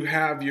did you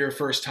have your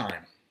first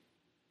time?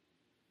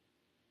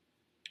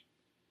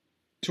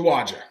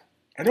 Tawaja.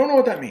 I don't know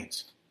what that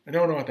means.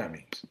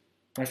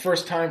 My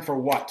first time for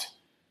what?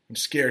 I'm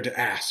scared to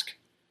ask.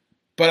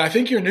 But I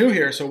think you're new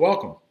here, so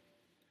welcome.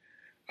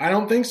 I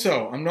don't think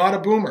so. I'm not a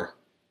boomer.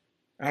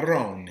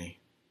 Arroni.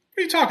 What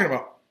are you talking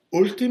about?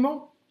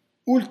 Ultimo?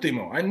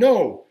 Ultimo. I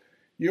know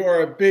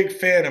you're a big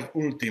fan of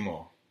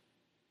Ultimo.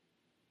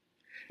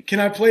 Can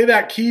I play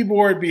that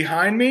keyboard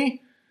behind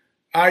me?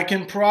 I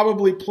can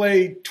probably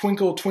play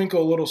Twinkle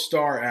Twinkle Little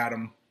Star,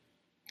 Adam.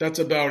 That's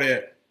about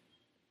it.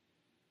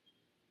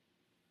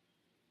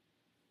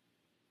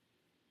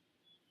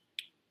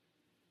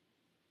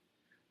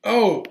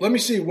 Oh, let me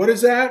see. What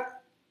is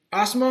that,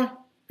 Asma?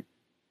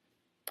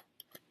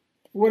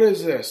 What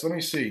is this? Let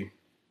me see.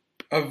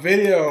 A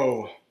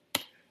video.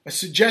 A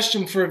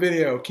suggestion for a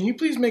video. Can you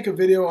please make a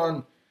video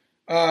on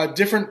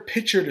different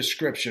picture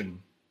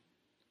description?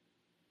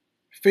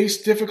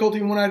 Face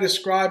difficulty when I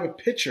describe a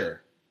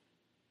picture.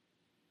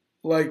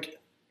 Like,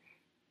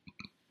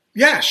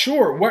 yeah,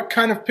 sure. What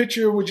kind of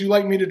picture would you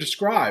like me to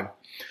describe?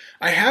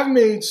 I have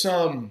made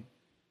some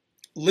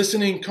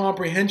listening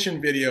comprehension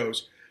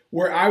videos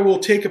where I will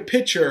take a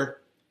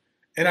picture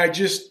and I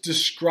just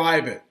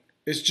describe it.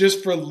 It's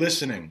just for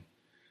listening.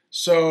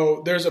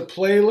 So there's a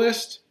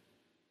playlist,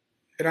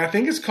 and I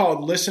think it's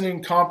called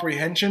Listening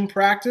Comprehension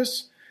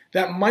Practice.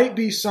 That might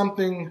be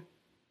something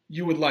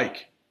you would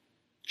like.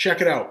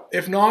 Check it out.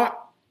 If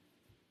not,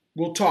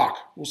 we'll talk.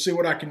 We'll see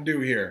what I can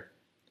do here.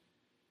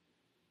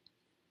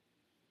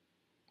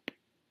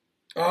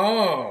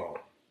 Oh,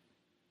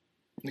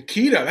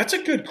 Nikita, that's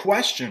a good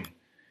question.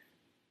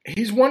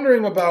 He's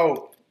wondering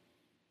about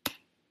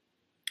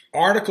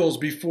articles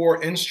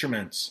before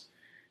instruments.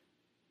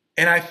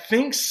 And I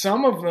think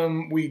some of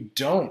them we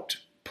don't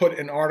put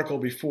an article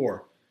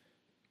before.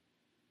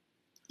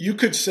 You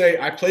could say,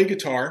 I play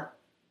guitar.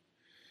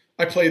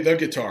 I play the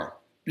guitar.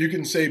 You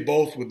can say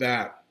both with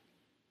that.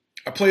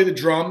 I play the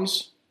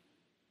drums.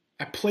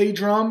 I play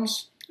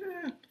drums.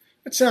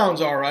 That sounds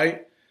all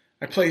right.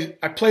 I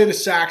play the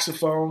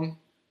saxophone.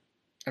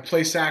 I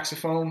play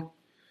saxophone.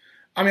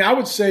 I mean, I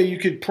would say you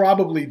could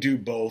probably do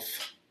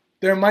both.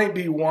 There might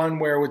be one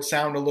where it would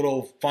sound a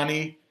little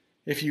funny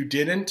if you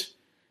didn't,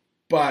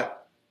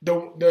 but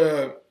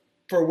the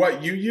for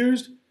what you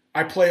used,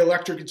 I play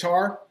electric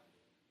guitar.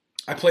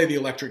 I play the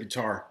electric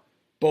guitar.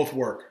 Both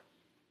work.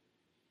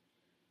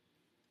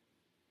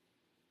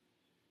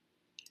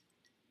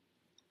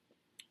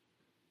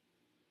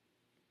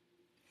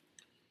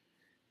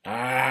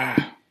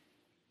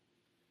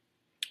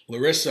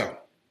 Larissa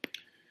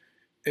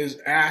is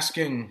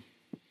asking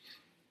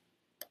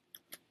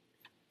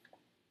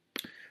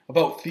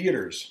about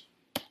theaters.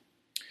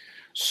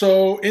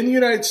 So in the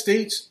United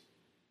States,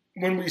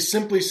 when we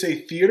simply say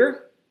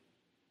theater,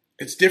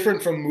 it's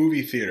different from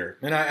movie theater.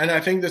 And I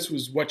think this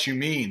was what you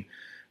mean.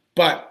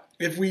 But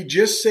if we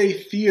just say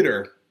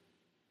theater,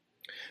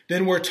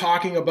 then we're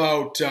talking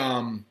about,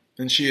 and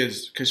she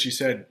is, because she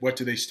said, what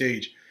do they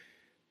stage?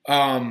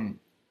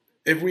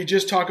 If we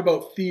just talk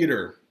about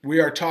theater, we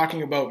are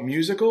talking about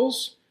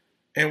musicals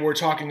and we're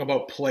talking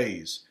about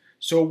plays.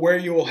 So where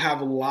you will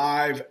have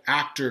live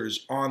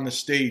actors on the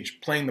stage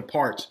playing the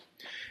parts.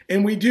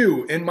 And we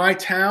do. In my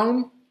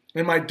town,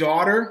 and my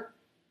daughter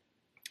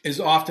is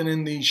often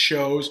in these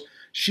shows.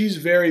 She's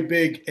very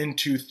big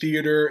into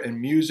theater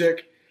and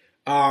music.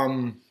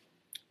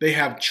 They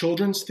have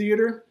children's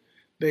theater.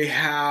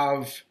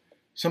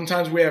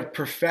 Sometimes we have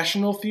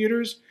professional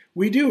theaters.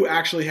 We do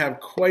actually have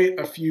quite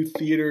a few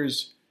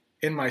theaters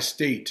in my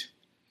state.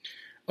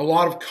 A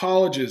lot of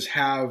colleges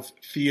have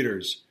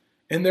theaters,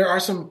 and there are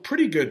some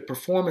pretty good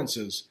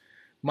performances.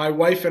 My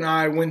wife and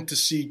I went to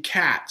see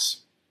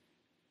Cats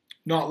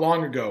not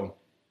long ago.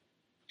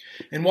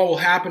 And what will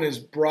happen is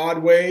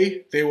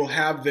Broadway, they will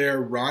have their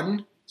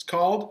run, it's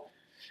called,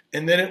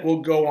 and then it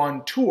will go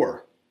on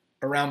tour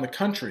around the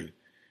country.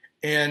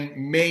 And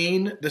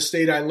Maine, the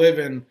state I live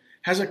in,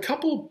 has a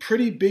couple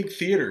pretty big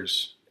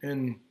theaters.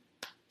 And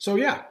so,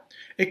 yeah,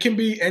 it can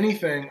be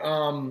anything.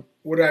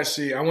 What did I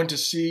see? I went to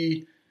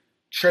see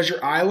Treasure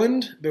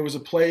Island. There was a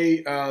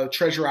play,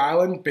 Treasure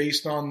Island,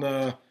 based on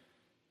the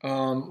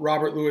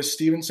Robert Louis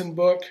Stevenson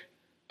book,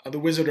 The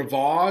Wizard of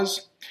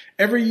Oz.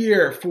 Every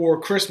year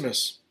for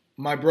Christmas,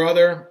 my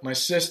brother, my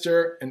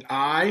sister, and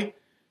I,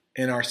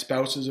 and our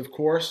spouses, of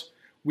course,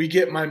 we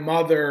get my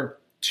mother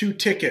 2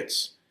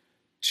 tickets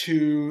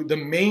to the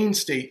Main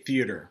State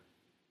Theater,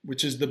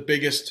 which is the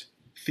biggest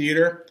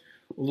theater.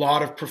 A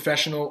lot of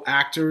professional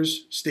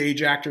actors,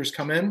 stage actors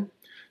come in.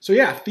 So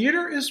yeah,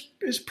 theater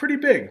is pretty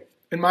big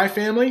in my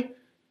family,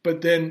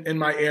 but then in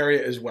my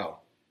area as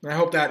well. I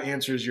hope that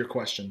answers your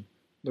question,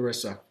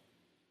 Larissa.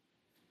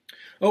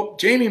 Oh,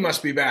 Jamie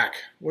must be back.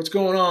 What's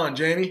going on,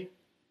 Jamie?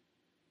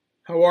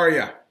 How are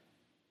you?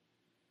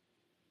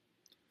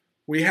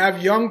 We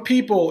have young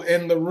people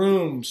in the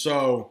room,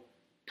 so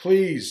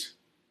please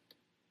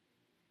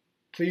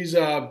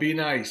be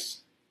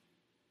nice.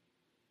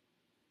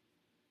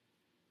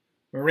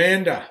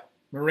 Miranda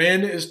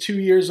is 2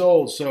 years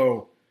old,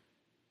 so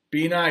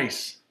be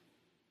nice.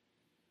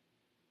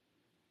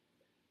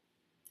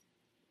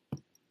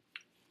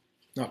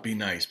 Not be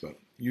nice, but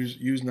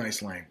use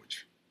nice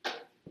language.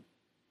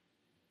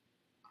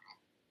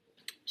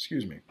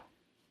 Excuse me.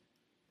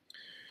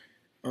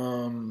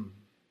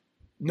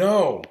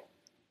 No,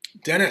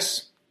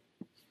 Dennis.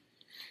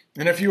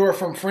 And if you are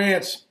from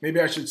France,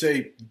 maybe I should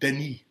say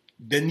Denis.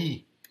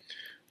 Denis.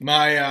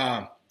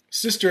 My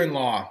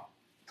sister-in-law,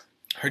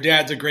 her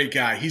dad's a great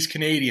guy. He's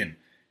Canadian,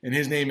 and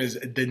his name is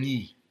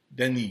Denis.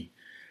 Denis.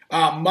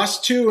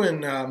 Must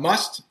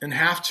and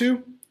have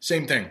to,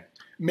 same thing.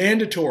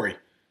 Mandatory.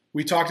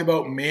 We talked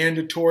about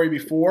mandatory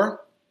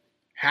before.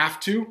 Have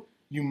to,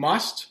 you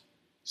must,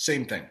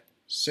 same thing.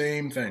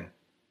 Same thing.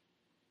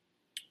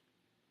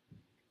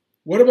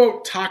 What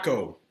about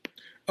taco?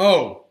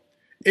 Oh,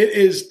 it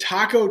is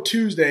Taco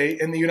Tuesday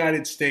in the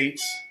United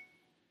States.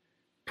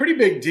 Pretty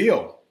big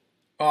deal.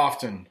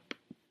 Often.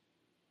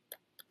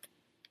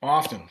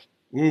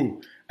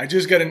 Ooh, I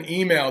just got an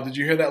email. Did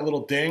you hear that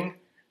little ding?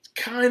 It's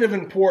kind of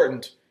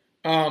important.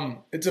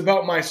 It's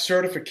about my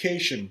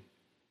certification.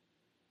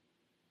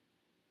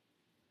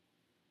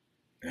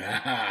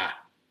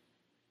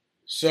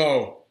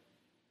 So,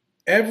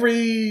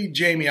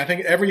 Jamie, I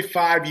think every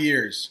 5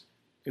 years,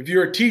 if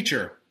you're a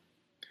teacher,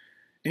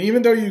 and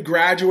even though you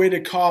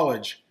graduated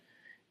college,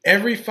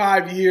 every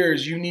 5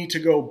 years you need to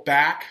go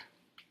back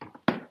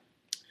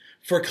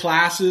for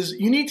classes.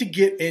 You need to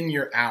get in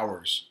your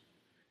hours.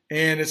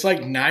 And it's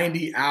like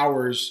 90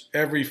 hours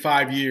every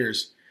 5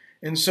 years.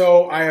 And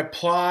so I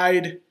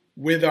applied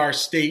with our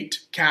state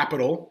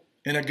capital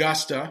in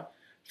Augusta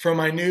for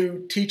my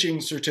new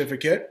teaching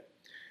certificate.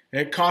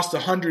 It cost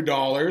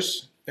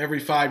 $100 every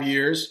 5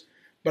 years,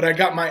 but I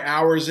got my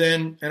hours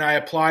in and I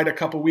applied a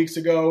couple weeks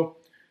ago,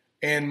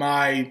 and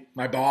my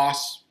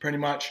boss pretty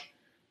much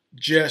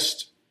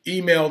just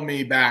emailed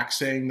me back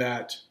saying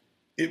that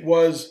it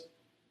was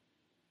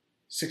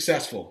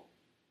successful.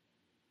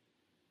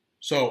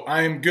 So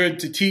I am good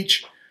to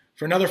teach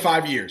for another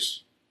 5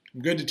 years.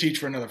 I'm good to teach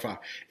for another 5.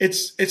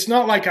 It's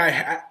not like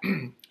I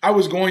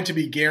was going to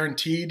be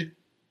guaranteed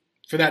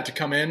for that to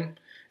come in.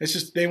 It's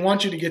just they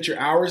want you to get your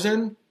hours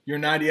in, your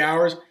 90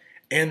 hours,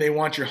 and they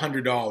want your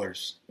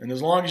 $100. And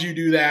as long as you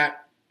do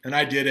that, and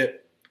I did it,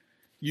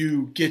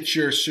 you get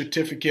your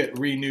certificate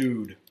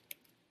renewed.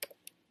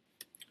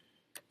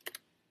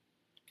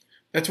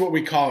 That's what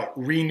we call it,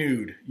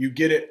 renewed. You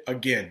get it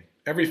again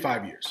every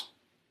 5 years.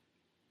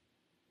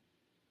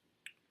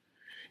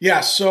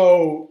 Yeah,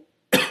 so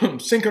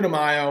Cinco de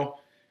Mayo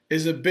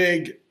is a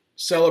big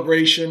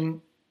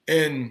celebration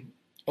in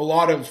a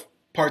lot of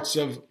parts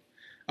of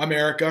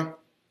America,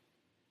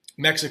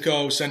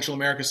 Mexico, Central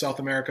America, South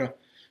America.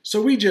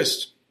 So we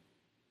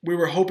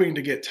were hoping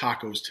to get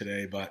tacos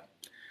today, but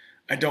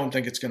I don't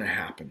think it's going to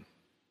happen.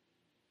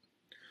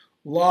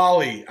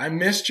 Lolly, I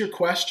missed your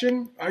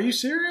question. Are you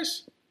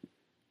serious?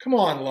 Come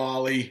on,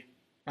 Lolly.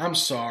 I'm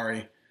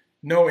sorry.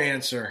 No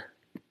answer.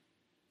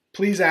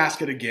 Please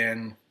ask it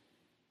again.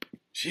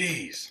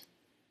 Jeez.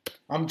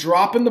 I'm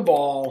dropping the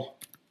ball.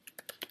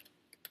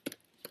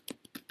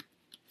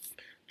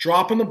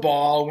 Dropping the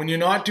ball. When you're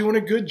not doing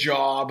a good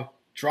job,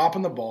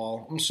 dropping the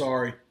ball. I'm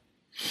sorry.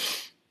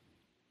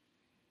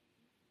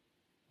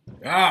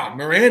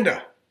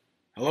 Miranda.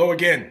 Hello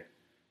again.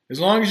 As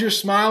long as you're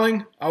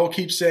smiling, I will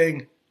keep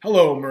saying,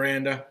 hello,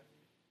 Miranda.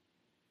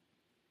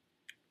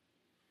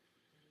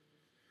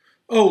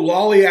 Oh,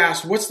 Lolly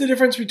asked, what's the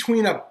difference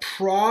between a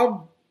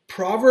proverb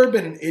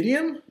and an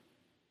idiom?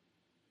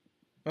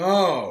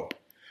 Oh.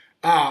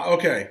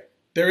 Okay.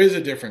 There is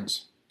a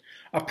difference.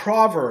 A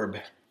proverb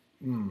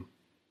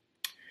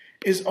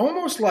is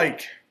almost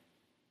like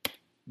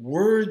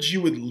words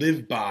you would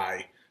live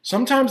by.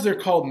 Sometimes they're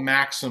called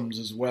maxims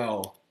as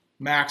well.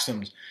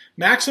 Maxims.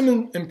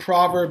 Maxim and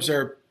proverbs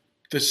are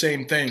the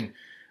same thing.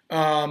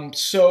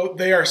 So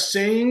they are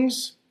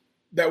sayings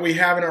that we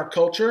have in our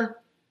culture.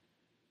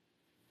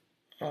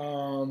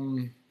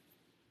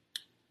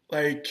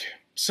 Like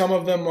some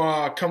of them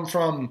come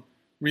from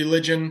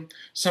religion.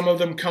 Some of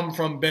them come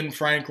from Ben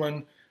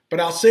Franklin. But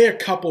I'll say a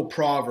couple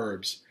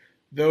proverbs.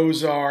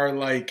 Those are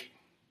like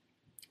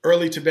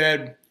early to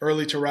bed,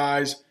 early to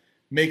rise,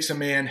 makes a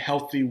man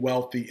healthy,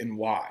 wealthy, and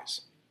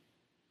wise.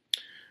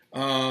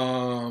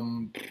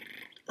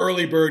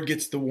 Early bird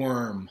gets the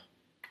worm.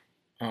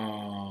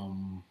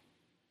 I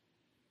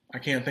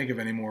can't think of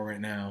any more right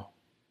now.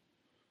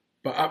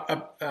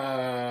 But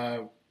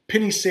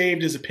penny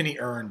saved is a penny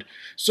earned.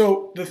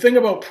 So the thing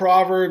about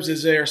Proverbs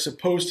is they are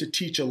supposed to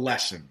teach a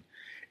lesson.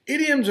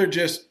 Idioms are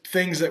just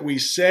things that we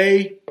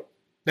say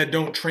that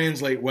don't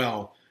translate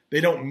well. They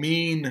don't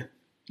mean,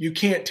 you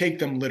can't take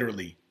them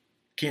literally.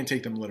 Can't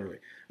take them literally.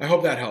 I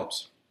hope that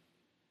helps.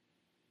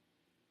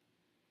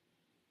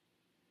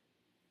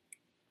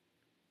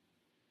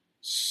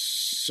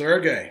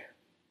 Sergey.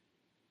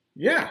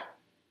 Yeah.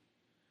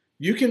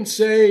 You can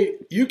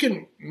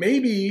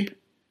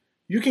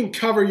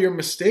cover your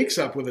mistakes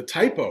up with a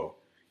typo.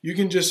 You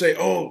can just say,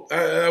 oh,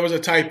 that was a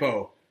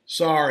typo.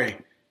 Sorry.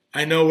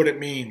 I know what it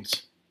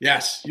means.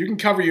 Yes, you can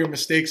cover your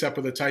mistakes up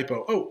with a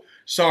typo. Oh,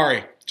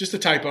 sorry. Just a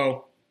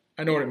typo.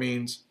 I know what it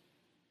means.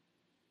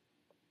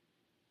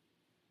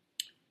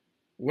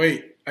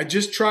 Wait, I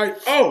just tried.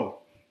 Oh,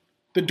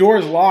 the door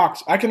is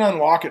locked. I can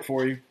unlock it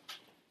for you.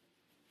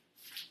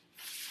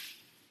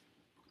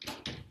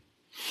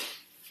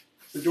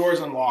 The door is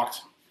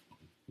unlocked.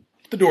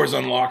 The door is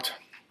unlocked.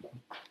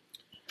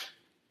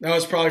 That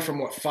was probably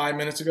from, 5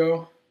 minutes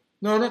ago?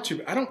 No, not too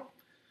bad. I don't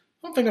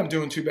think I'm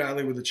doing too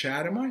badly with the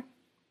chat, am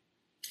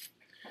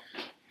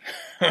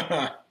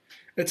I?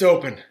 It's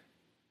open.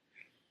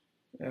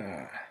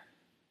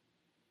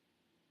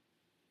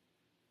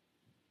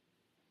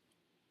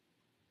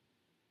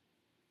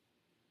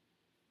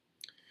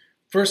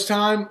 First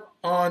time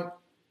on...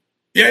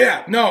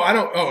 Yeah. No, I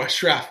don't... Oh,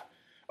 Shref.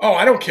 Oh,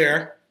 I don't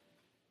care.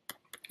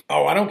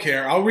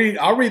 I'll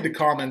read the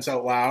comments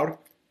out loud.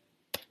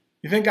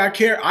 You think I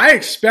care? I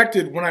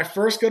expected, when I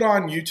first got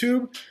on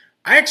YouTube,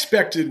 I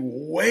expected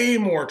way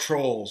more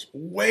trolls.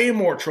 Way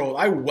more trolls.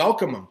 I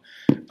welcome them.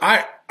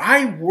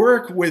 I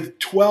work with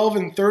 12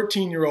 and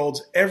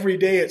 13-year-olds every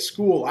day at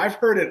school. I've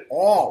heard it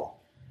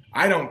all.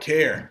 I don't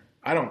care.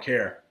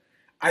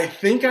 I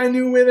think I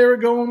knew where they were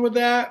going with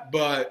that,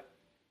 but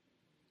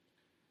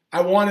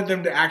I wanted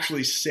them to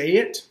actually say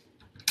it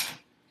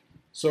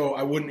so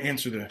I wouldn't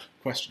answer the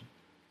question.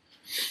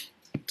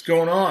 What's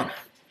going on?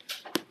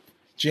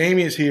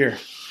 Jamie is here.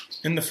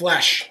 In the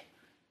flesh.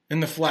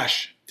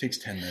 Takes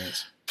 10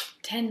 minutes.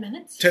 10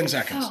 minutes? 10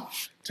 seconds. Oh.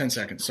 10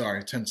 seconds.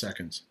 Sorry, 10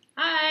 seconds.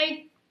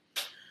 Hi.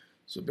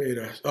 So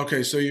beta.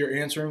 Okay, so you're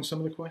answering some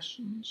of the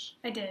questions?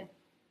 I did.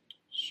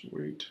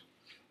 Sweet.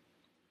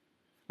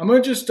 I'm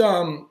going to just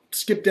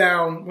skip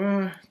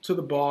down to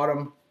the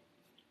bottom.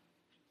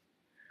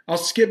 I'll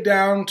skip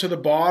down to the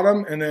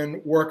bottom and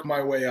then work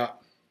my way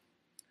up.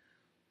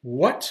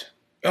 What?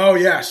 Oh,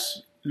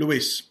 yes,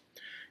 Luis.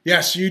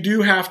 Yes, you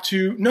do have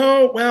to...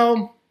 No,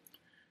 well,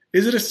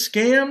 is it a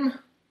scam?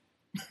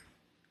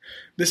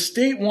 The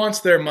state wants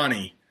their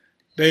money.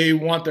 They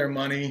want their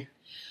money.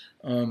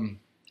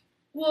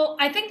 Well,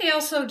 I think they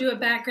also do a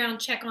background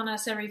check on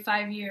us every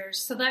 5 years,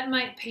 so that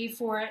might pay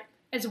for it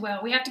as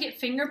well. We have to get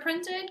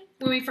fingerprinted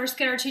when we first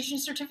get our teaching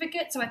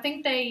certificate, so I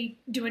think they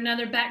do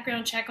another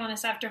background check on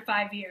us after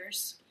 5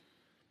 years.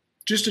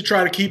 Just to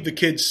try to keep the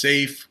kids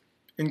safe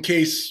in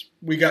case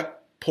we got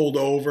pulled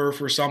over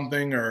for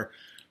something or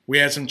we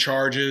had some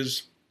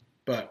charges.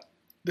 But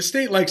the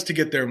state likes to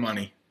get their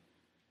money.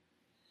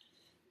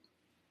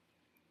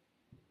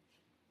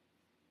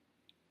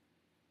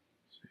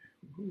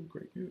 Ooh,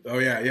 great news. Oh,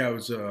 yeah, it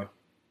was, I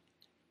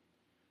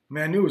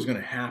knew it was going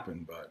to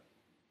happen, but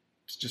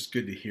it's just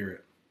good to hear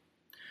it.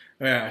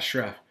 Oh, yeah,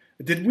 Shref.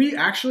 Did we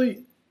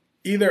actually,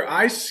 either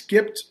I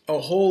skipped a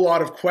whole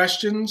lot of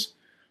questions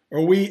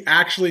or we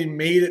actually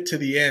made it to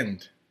the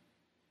end?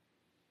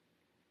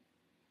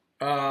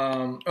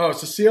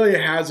 Cecilia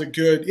has a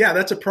good,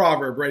 that's a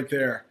proverb right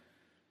there.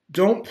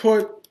 Don't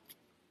put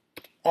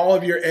all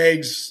of your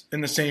eggs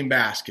in the same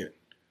basket.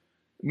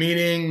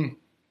 Meaning,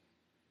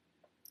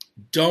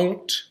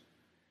 don't,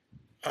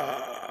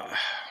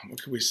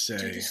 what can we say?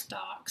 Do the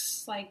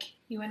stocks. Like,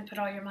 you wouldn't put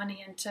all your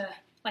money into,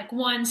 like,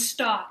 one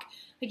stock.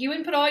 Like, you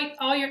wouldn't put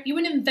you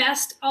wouldn't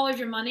invest all of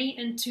your money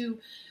into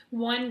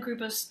one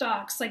group of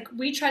stocks. Like,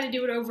 we try to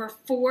do it over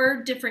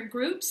 4 different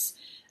groups,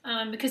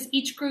 because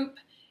each group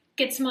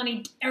gets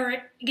money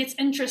or gets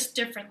interest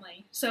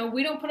differently. So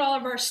we don't put all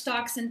of our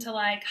stocks into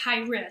like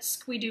high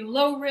risk. We do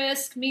low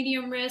risk,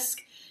 medium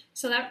risk.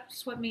 So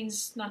that's what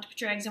means not to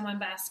put your eggs in one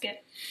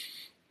basket.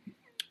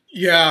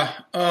 Yeah.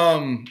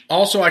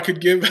 Also, I could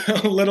give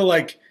a little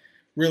like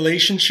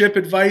relationship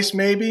advice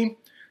maybe.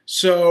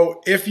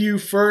 So if you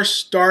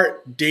first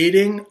start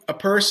dating a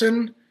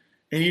person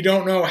and you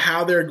don't know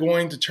how they're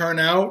going to turn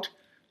out,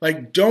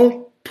 like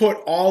don't put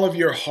all of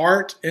your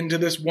heart into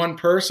this one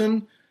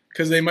person,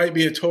 because they might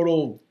be a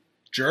total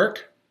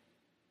jerk.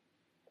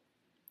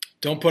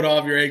 Don't put all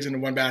of your eggs into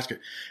one basket.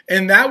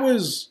 And that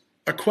was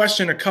a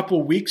question a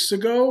couple weeks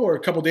ago or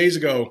a couple days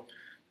ago.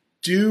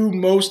 Do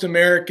most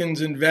Americans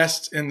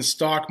invest in the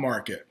stock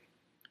market?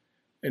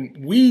 And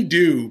we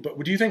do, but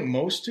do you think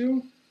most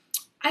do?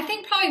 I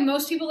think probably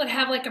most people that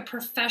have like a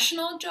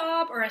professional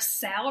job or a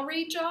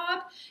salary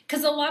job,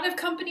 because a lot of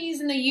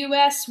companies in the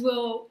U.S.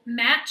 will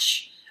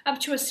match up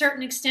to a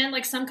certain extent.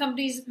 Like some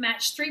companies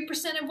match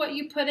 3% of what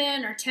you put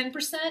in or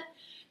 10%.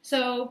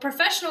 So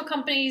professional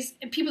companies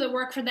and people that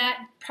work for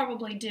that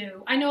probably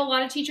do. I know a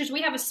lot of teachers,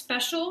 we have a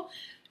special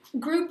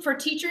group for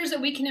teachers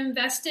that we can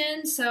invest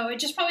in. So it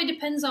just probably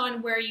depends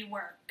on where you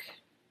work.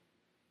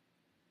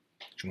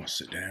 Do you want to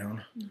sit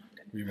down? No,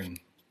 we've been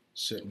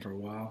sitting for a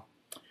while.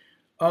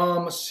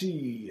 Let's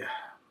see.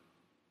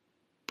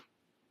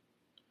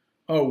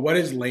 Oh, what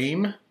is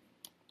lame?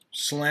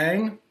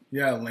 Slang?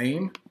 Yeah,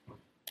 lame. Do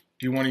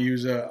you want to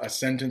use a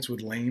sentence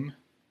with lame?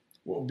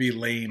 What would be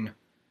lame?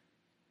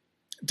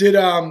 Did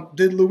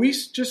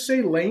Louise just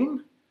say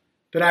lame?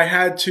 That I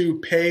had to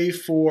pay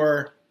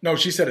for? No,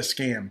 she said a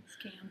scam.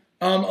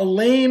 A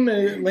lame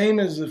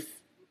is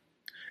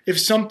if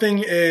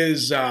something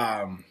is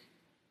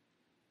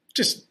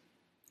just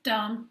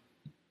dumb.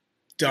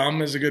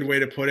 Dumb is a good way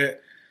to put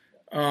it.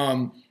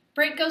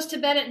 Brent goes to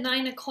bed at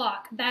 9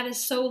 o'clock. That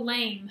is so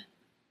lame.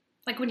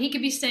 Like when he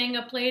could be staying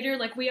up later,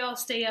 like we all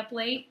stay up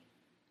late.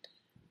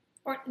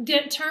 Or the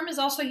term is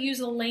also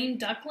used, a lame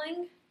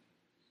duckling.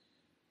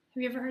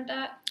 Have you ever heard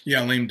that?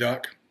 Yeah, lame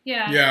duck.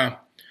 Yeah. Yeah.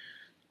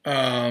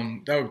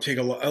 That would take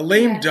a lot. A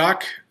lame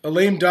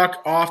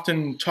duck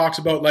often talks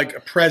about like a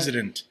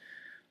president.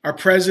 Our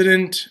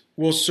president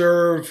will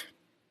serve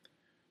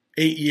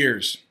 8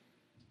 years.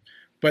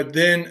 But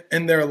then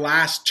in their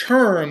last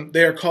term,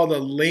 they are called a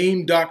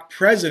lame duck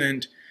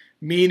president,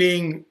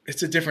 meaning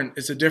it's a different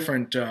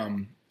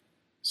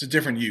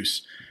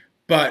use.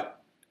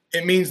 But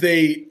it means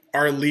they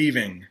are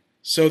leaving.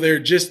 So they're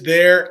just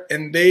there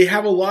and they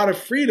have a lot of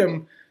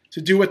freedom to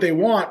do what they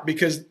want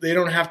because they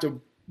don't have to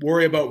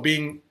worry about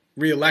being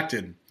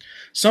reelected.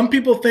 Some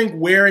people think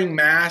wearing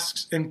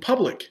masks in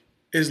public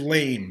is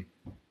lame.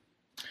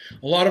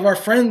 A lot of our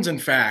friends, in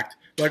fact,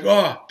 like,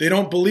 they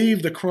don't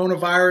believe the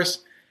coronavirus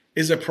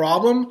is a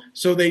problem,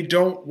 so they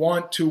don't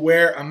want to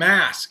wear a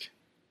mask.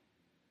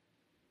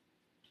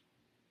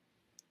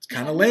 It's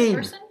kind of lame.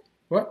 Person?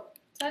 What?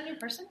 Is that a new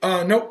person?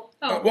 No.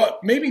 Oh. Well,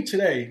 maybe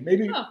today.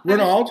 Maybe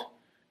Ronald.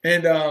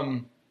 And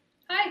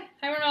Hi,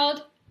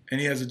 Ronald.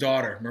 And he has a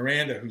daughter,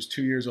 Miranda, who's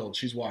 2 years old.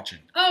 She's watching.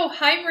 Oh,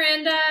 hi,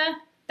 Miranda.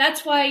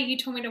 That's why you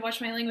told me to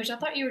watch my language. I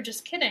thought you were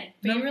just kidding,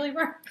 but you really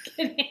weren't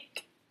kidding.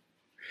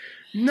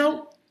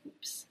 No.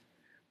 Oops.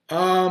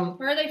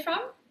 Where are they from?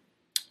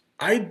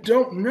 I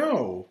don't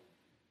know.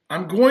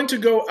 I'm going to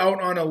go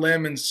out on a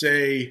limb and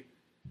say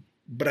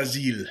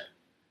Brazil.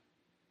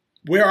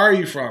 Where are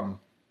you from?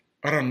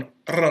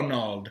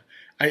 Ronald.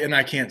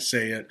 I can't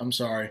say it. I'm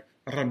sorry.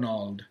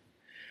 Ronald.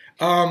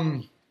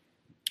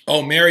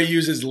 Mary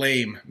uses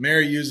lame.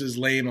 Mary uses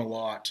lame a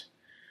lot.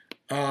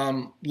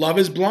 Love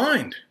is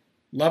blind.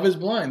 Love is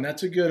blind.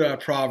 That's a good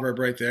proverb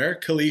right there.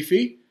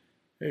 Khalifi.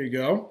 There you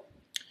go.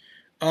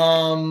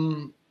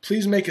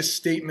 Please make a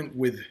statement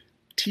with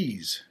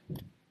tease.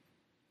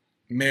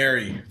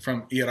 Mary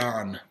from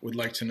Iran would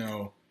like to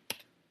know.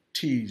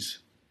 Tease.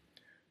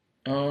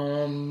 Did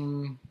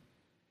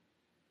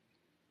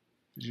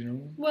you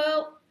know?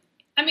 Well,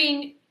 I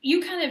mean,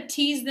 you kind of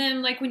tease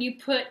them like when you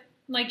put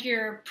like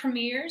your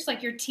premieres,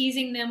 like you're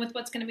teasing them with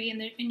what's going to be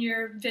in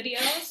your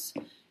videos.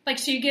 Like,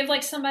 so you give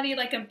like somebody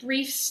like a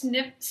brief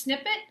snippet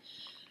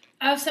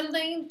of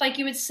something. Like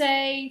you would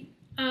say,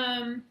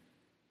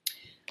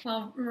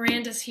 well,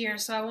 Miranda's here,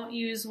 so I won't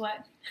use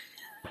what.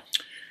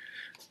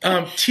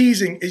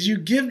 Teasing is you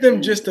give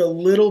them just a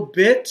little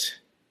bit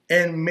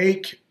and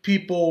make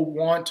people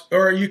want,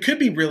 or you could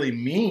be really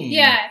mean.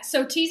 Yeah,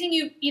 so teasing,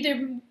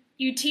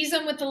 you tease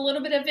them with a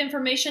little bit of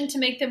information to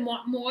make them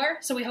want more.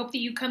 So we hope that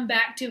you come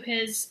back to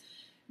his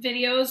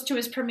videos, to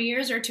his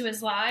premieres, or to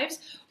his lives.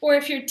 Or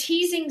if you're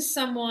teasing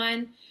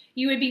someone,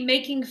 you would be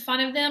making fun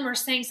of them or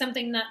saying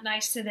something not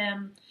nice to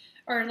them.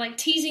 Or like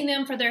teasing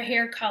them for their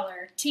hair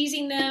color,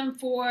 teasing them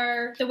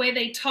for the way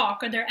they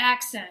talk or their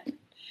accent.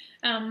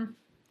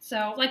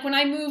 So like when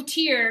I moved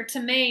here to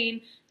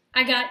Maine,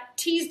 I got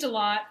teased a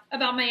lot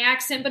about my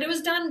accent, but it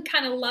was done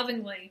kind of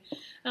lovingly.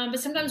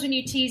 But sometimes when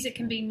you tease, it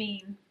can be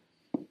mean.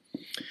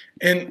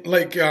 And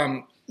like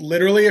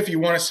literally, if you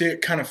want to see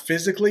it kind of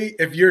physically,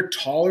 if you're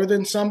taller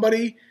than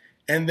somebody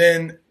and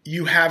then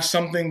you have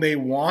something they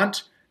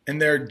want and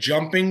they're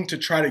jumping to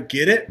try to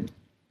get it,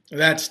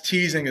 that's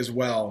teasing as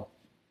well.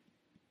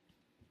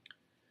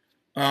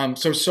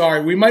 So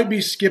sorry, we might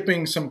be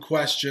skipping some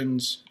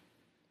questions.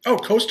 Oh,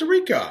 Costa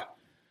Rica.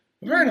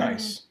 Very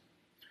nice.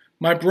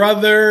 My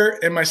brother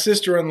and my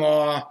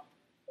sister-in-law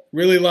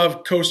really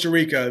love Costa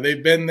Rica.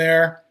 They've been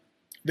there.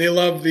 They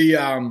love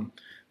the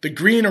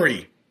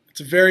greenery. It's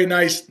a very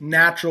nice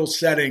natural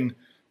setting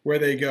where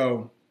they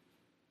go.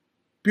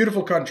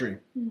 Beautiful country.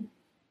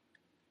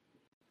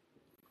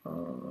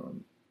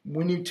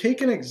 When you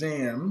take an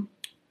exam,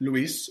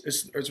 Luis,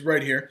 it's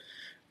right here.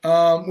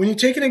 When you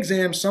take an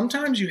exam,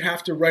 sometimes you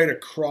have to write a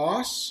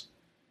cross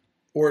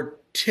or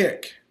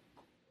tick.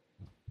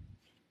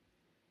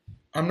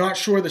 I'm not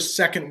sure the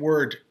second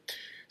word.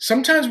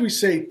 Sometimes we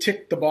say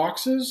tick the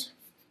boxes.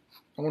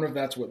 I wonder if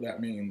that's what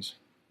that means.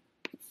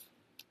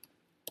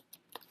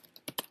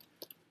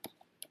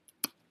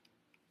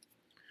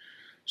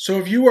 So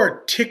if you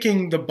are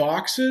ticking the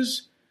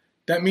boxes,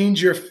 that means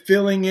you're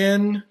filling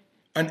in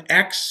an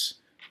X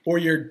or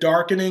you're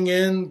darkening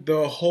in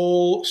the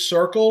whole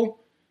circle,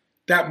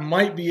 that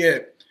might be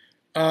it.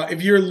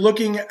 If you're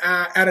looking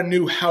at a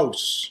new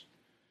house,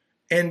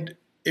 and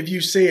if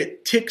you say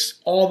it ticks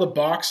all the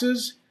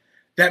boxes,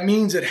 that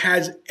means it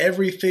has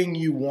everything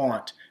you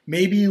want.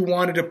 Maybe you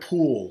wanted a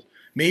pool.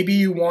 Maybe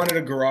you wanted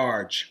a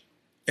garage.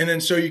 And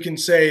then so you can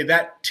say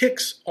that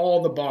ticks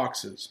all the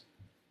boxes.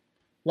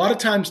 A lot of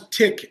times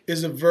tick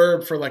is a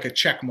verb for like a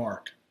check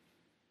mark.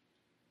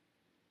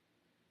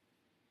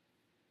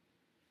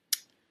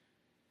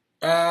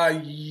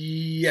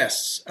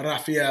 Yes,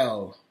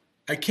 Raphael.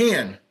 I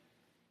can.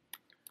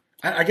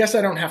 I guess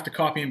I don't have to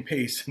copy and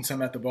paste since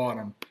I'm at the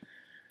bottom.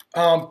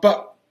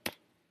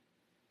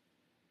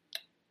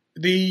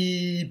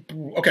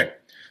 Okay,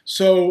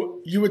 so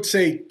you would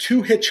say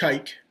to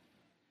hitchhike,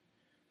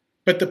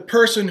 but the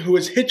person who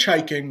is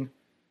hitchhiking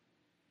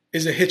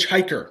is a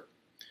hitchhiker.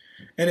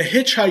 And a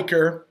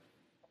hitchhiker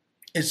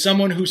is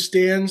someone who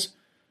stands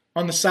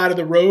on the side of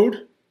the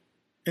road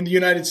in the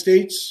United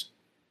States.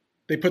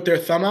 They put their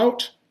thumb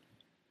out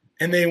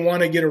and they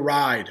want to get a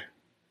ride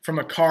from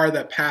a car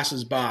that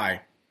passes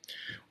by.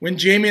 When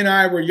Jamie and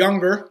I were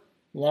younger,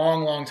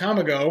 long time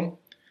ago,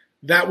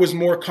 that was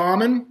more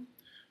common.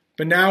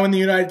 But now in the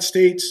United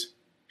States,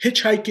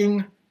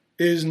 hitchhiking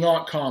is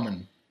not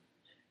common.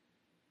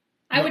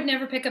 I would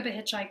never pick up a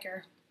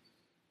hitchhiker.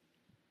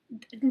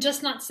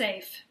 Just not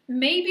safe.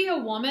 Maybe a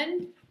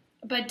woman,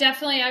 but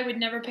definitely I would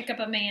never pick up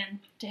a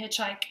man to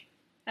hitchhike,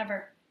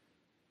 ever.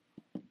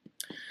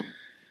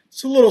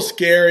 It's a little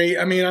scary.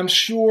 I mean, I'm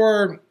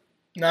sure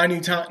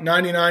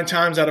 99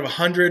 times out of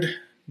 100,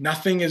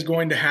 nothing is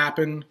going to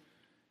happen,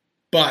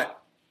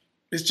 but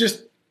it's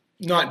just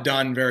not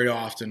done very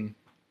often.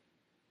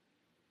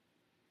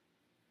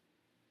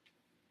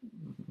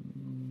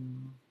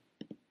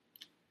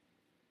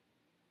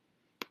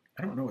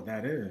 I don't know what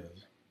that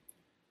is.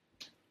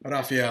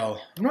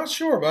 Raphael, I'm not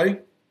sure, buddy.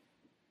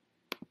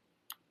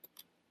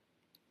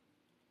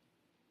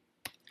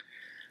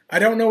 I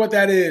don't know what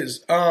that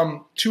is.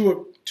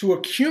 To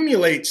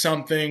accumulate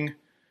something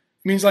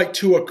means like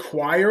to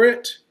acquire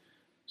it.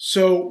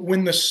 So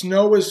when the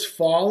snow is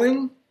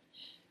falling.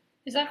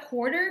 Is that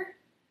hoarder?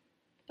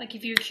 Like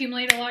if you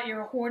accumulate a lot,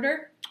 you're a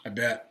hoarder? I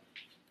bet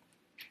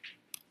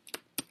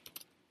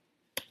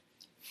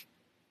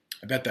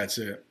that's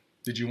it.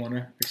 Did you want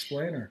to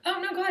explain or?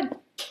 Oh, no, go ahead.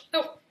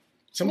 Oh.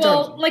 Sometimes.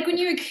 Well, like when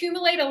you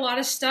accumulate a lot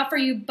of stuff or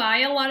you buy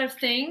a lot of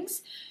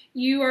things,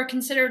 you are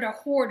considered a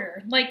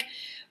hoarder. Like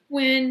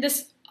when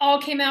this all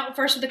came out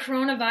first with the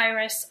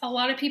coronavirus, a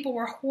lot of people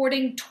were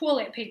hoarding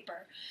toilet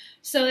paper.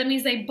 So that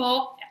means they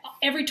bought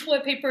every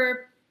toilet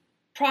paper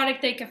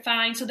product they could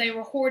find, so they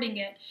were hoarding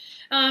it.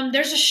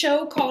 There's a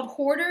show called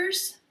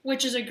Hoarders,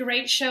 which is a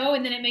great show,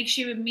 and then it makes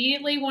you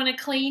immediately want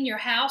to clean your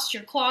house,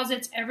 your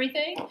closets,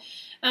 everything.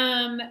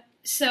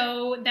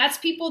 So that's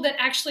people that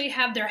actually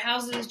have their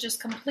houses just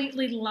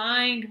completely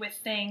lined with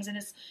things, and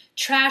it's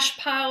trash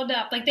piled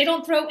up. Like they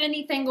don't throw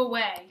anything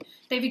away.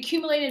 They've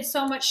accumulated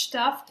so much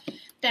stuff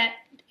that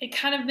it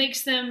kind of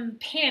makes them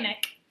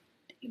panic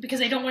because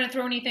they don't want to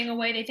throw anything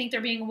away. They think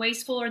they're being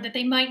wasteful or that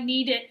they might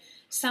need it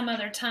some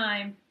other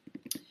time.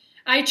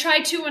 I try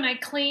to, when I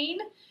clean,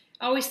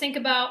 I always think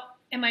about,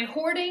 am I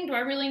hoarding? Do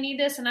I really need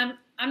this? And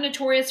I'm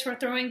notorious for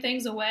throwing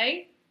things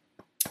away.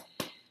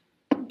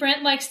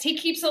 Brent he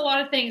keeps a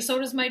lot of things. So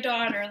does my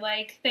daughter.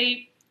 Like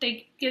they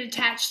get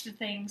attached to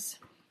things.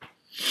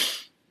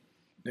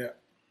 Yeah.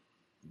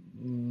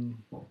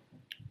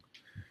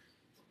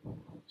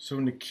 So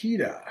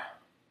Nikita.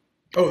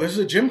 Oh, this is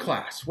a gym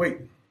class.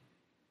 Wait.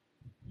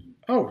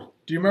 Oh,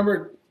 do you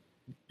remember?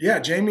 Yeah,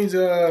 Jamie's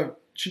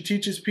she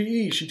teaches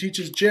PE. She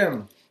teaches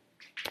gym.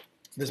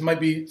 This might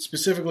be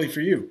specifically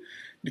for you.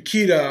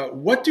 Nikita,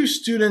 what do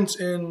students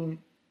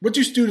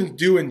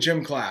do in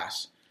gym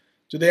class?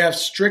 Do they have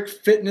strict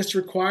fitness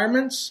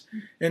requirements?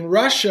 In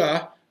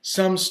Russia,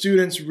 some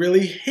students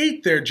really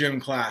hate their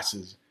gym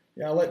classes.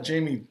 Yeah, I'll let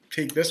Jamie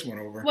take this one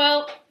over.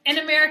 Well, in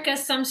America,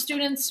 some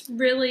students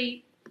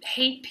really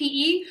hate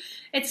PE.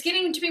 It's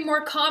getting to be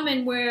more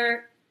common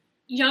where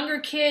younger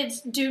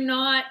kids do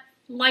not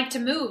like to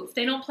move.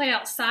 They don't play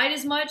outside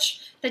as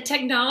much. The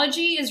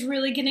technology is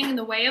really getting in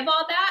the way of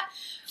all that.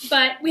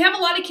 But we have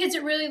a lot of kids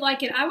that really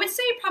like it. I would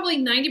say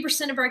probably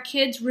 90% of our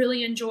kids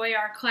really enjoy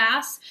our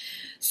class.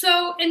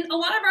 So in a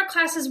lot of our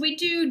classes, we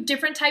do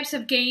different types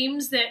of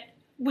games that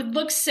would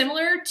look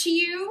similar to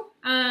you.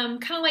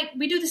 Kind of like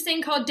we do this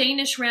thing called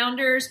Danish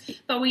Rounders,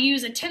 but we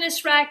use a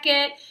tennis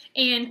racket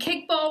and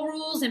kickball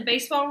rules and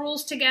baseball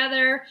rules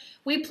together.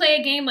 We play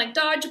a game like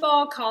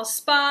dodgeball called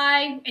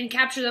Spy and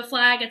Capture the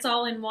Flag. It's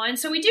all in one.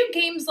 So we do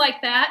games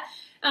like that.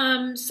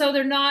 So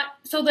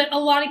that a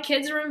lot of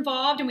kids are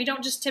involved, and we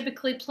don't just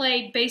typically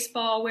play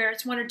baseball where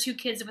it's one or two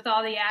kids with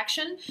all the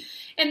action.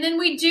 And then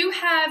we do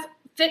have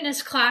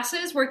fitness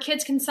classes where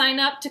kids can sign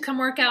up to come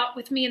work out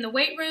with me in the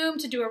weight room,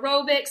 to do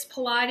aerobics,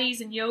 Pilates,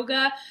 and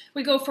yoga.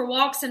 We go for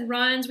walks and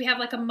runs. We have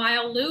like a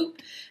mile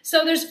loop.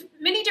 So there's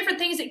many different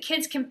things that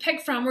kids can pick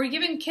from. We're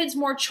giving kids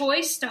more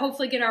choice to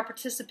hopefully get our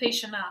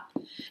participation up.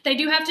 They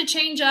do have to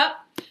change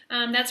up.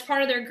 That's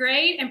part of their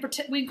grade. And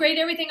we grade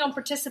everything on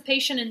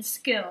participation and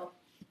skill.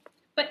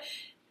 But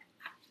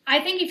I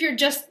think if you're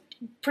just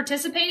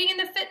participating in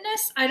the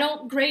fitness, I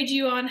don't grade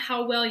you on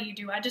how well you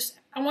do.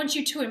 I want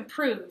you to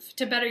improve,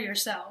 to better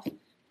yourself.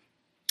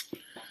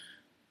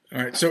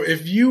 All right. So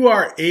if you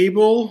are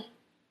able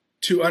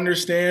to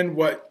understand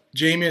what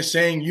Jamie is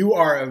saying, you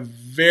are a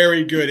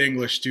very good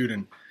English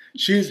student.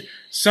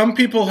 Some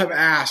people have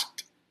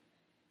asked,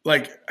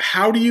 like,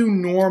 how do you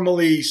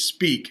normally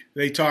speak?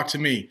 They talk to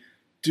me.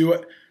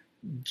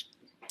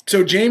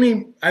 So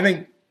Jamie, I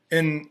think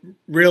in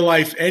real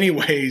life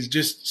anyways,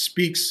 just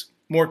speaks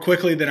more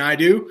quickly than I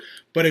do.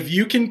 But if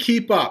you can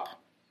keep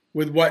up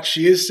with what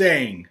she is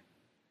saying,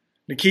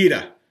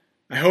 Nikita,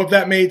 I hope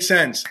that made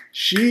sense.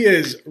 She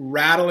is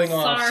rattling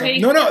off.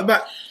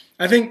 But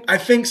I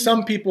think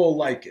some people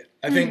like it.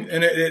 I think,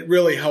 and it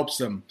really helps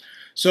them.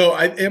 So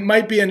it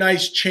might be a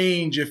nice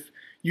change if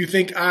you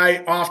think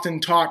I often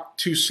talk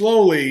too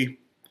slowly.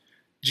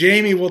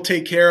 Jamie will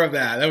take care of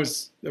that. That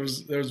was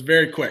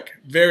very quick,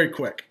 very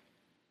quick.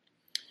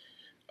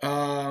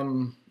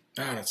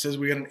 It says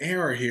we got an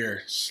error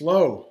here.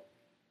 Slow.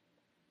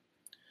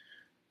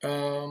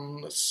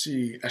 Let's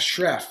see.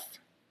 Ashref.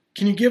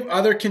 Can you give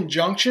other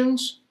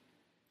conjunctions?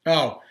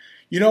 Oh,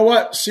 you know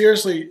what?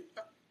 Seriously,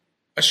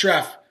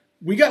 Ashref,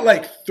 we got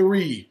like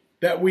 3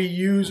 that we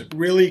use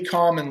really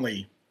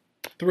commonly.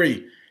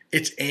 3.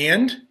 It's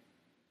and,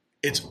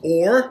 it's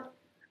or,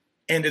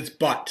 and it's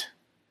but.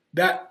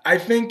 That, I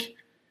think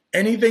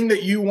anything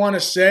that you want to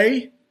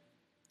say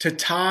to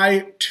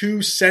tie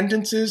 2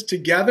 sentences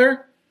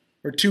together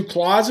or 2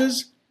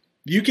 clauses,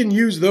 you can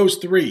use those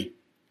 3.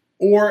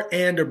 Or,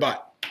 and, or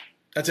but.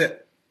 That's it.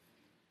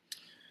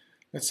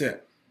 That's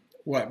it.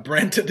 What,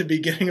 Brent at the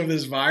beginning of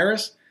this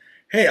virus?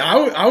 Hey,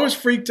 I was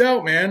freaked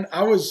out, man.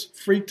 I was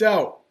freaked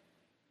out.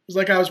 It was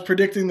like I was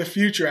predicting the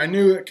future. I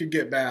knew it could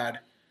get bad.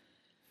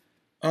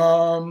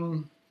 Zabeda.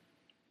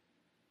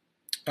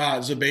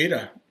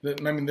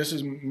 I mean, this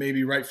is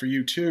maybe right for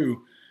you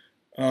too.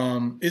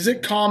 Is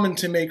it common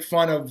to make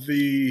fun of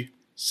the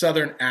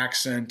Southern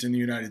accent in the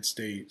United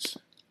States?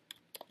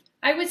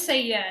 I would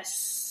say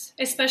yes,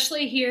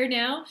 especially here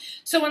now.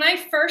 So when I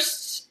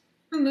first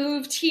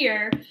moved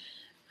here,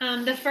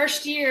 the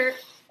first year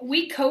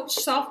we coached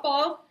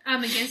softball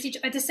against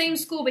at the same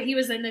school, but he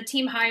was in the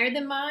team higher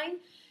than mine.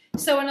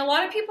 So, and a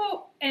lot of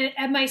people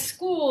at my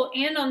school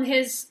and on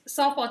his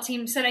softball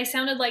team said I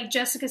sounded like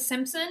Jessica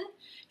Simpson.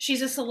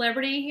 She's a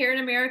celebrity here in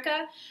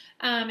America,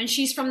 and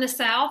she's from the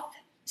South.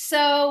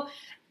 So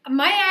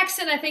my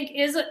accent, I think,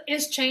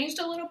 is changed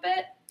a little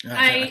bit.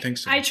 I think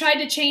so. I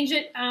tried to change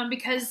it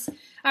because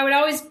I would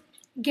always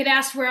get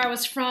asked where I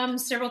was from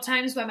several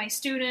times by my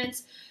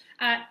students.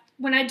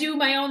 When I do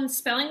my own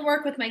spelling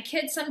work with my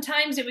kids,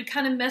 sometimes it would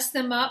kind of mess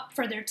them up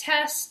for their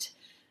test.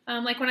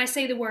 Like when I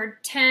say the word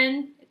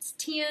 10, it's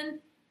 10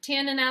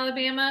 in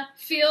Alabama.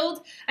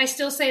 Field, I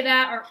still say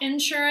that. Or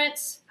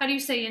insurance. How do you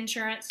say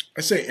insurance?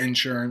 I say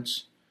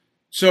insurance.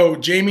 So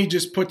Jamie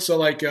just puts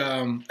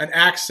an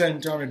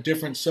accent on a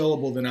different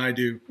syllable than I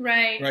do.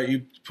 Right. Right.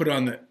 You put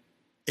on the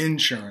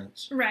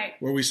insurance. Right.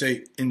 Where we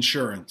say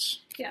insurance.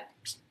 Yeah.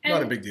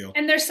 Not a big deal.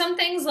 And there's some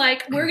things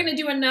like, we're going to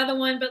do another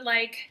one, but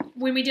like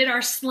when we did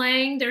our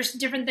slang, there's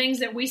different things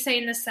that we say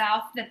in the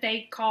South that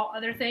they call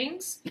other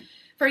things.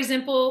 For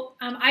example,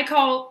 I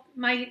call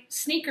my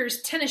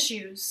sneakers tennis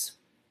shoes.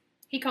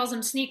 He calls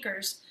them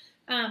sneakers.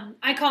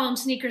 I call them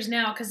sneakers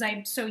now because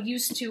I'm so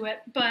used to it,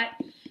 but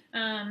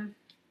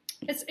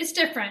it's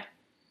different.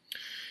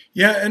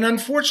 Yeah, and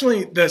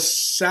unfortunately, the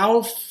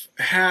South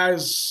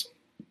has,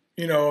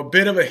 a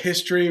bit of a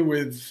history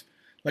with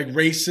like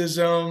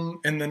racism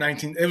in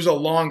the it was a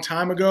long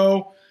time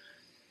ago,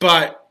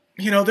 but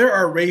there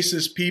are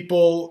racist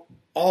people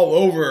all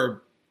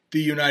over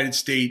the United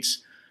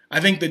States. I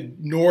think the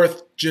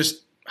North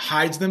just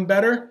hides them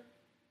better,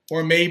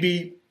 or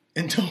maybe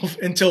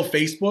until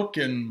Facebook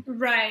and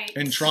right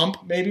and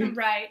Trump maybe.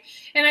 Right.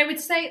 And I would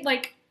say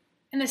like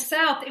in the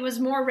South it was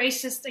more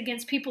racist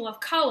against people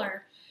of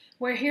color,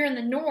 where here in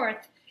the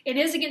North it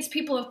is against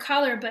people of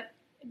color, but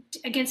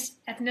against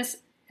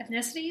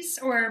ethnicities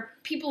or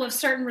people of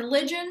certain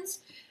religions.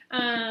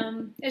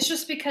 It's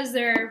just because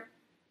they're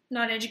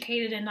not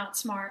educated and not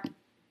smart.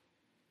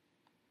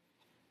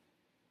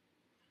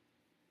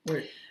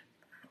 Wait.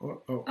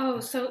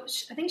 So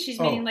I think she's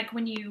meaning like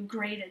when you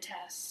grade a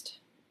test.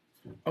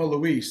 Oh,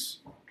 Luis.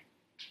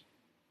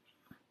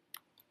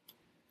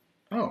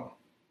 Oh,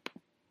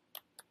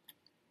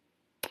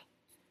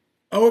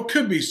 it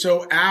could be.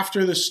 So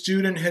after the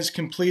student has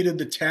completed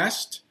the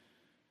test,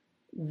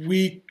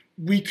 we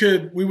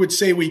would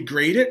say we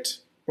grade it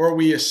or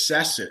we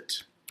assess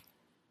it.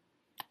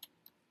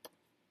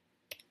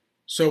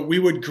 So we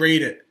would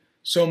grade it.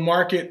 So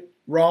mark it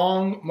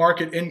wrong, mark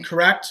it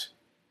incorrect,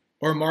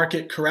 or mark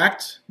it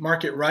correct,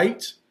 mark it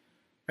right.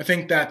 I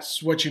think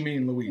that's what you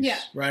mean, Luis, Yeah.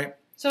 right?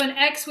 So an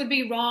X would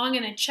be wrong,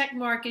 and a check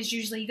mark is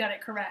usually you got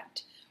it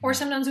correct. Or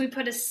sometimes we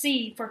put a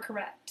C for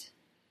correct.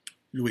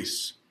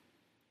 Luis.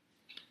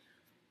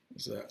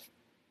 What's that?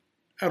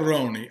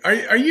 Aroni.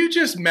 Are you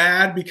just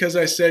mad because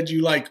I said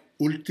you like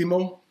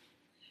Ultimo?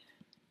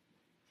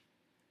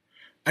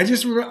 I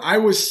just remember I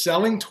was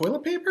selling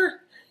toilet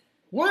paper?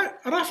 What,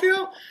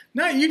 Rafael?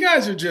 No, you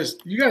guys are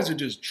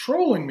just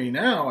trolling me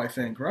now, I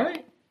think,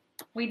 right?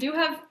 We do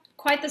have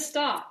quite the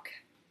stock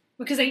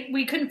because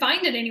we couldn't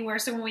find it anywhere.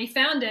 So when we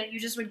found it, you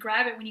just would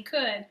grab it when you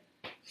could.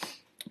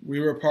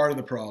 We were part of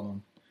the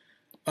problem.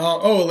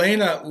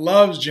 Elena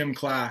loves gym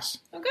class.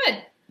 Oh,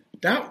 good.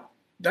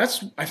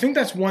 I think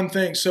that's one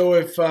thing. So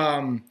if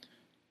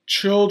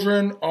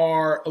children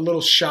are a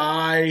little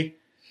shy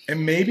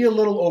and maybe a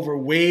little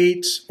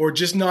overweight or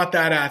just not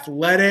that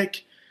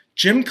athletic,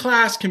 gym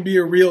class can be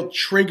a real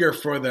trigger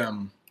for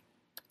them.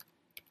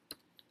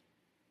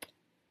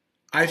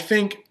 I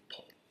think,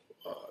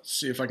 let's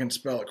see if I can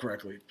spell it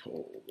correctly.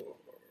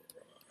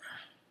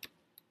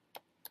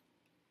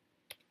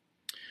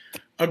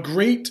 A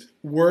great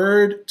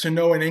word to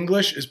know in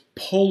English is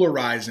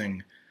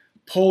polarizing.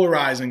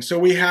 Polarizing. So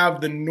we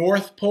have the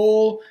North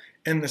Pole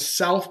and the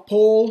South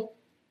Pole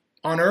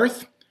on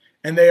Earth,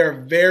 and they are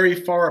very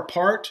far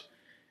apart.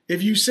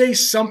 If you say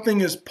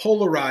something is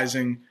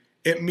polarizing,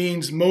 it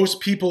means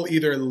most people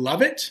either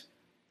love it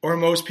or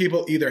most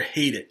people either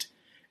hate it.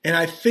 And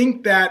I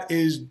think that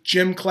is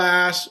gym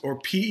class or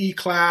PE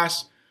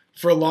class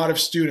for a lot of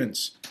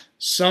students.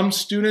 Some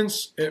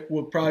students, it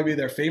will probably be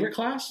their favorite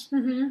class,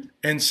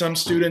 and some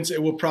students,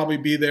 it will probably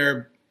be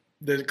the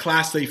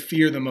class they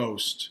fear the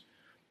most.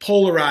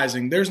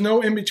 Polarizing. There's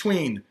no in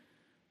between.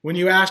 When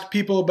you ask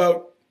people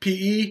about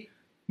PE,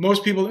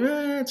 most people,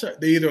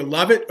 they either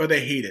love it or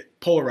they hate it.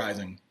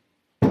 Polarizing.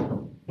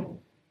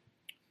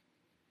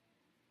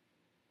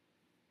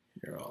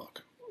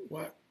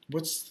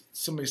 What's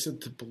somebody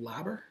said to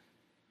blabber?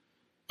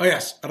 Oh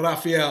yes,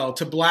 Rafael,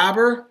 to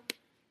blabber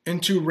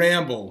and to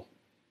ramble.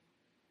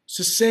 It's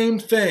the same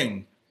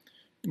thing,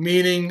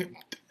 meaning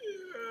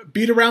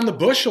beat around the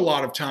bush a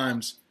lot of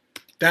times.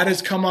 That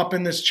has come up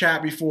in this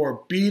chat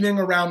before, beating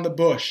around the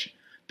bush.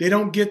 They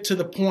don't get to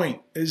the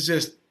point. It's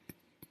just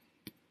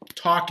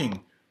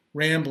talking,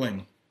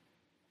 rambling.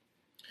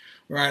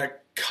 All right, a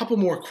couple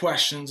more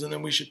questions and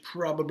then we should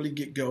probably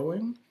get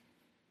going.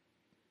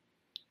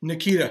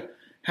 Nikita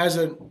has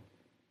do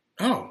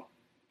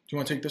you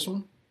want to take this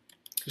one?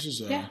 This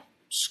is a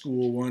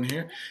school one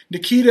here.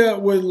 Nikita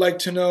would like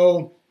to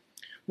know,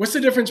 what's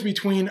the difference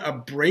between a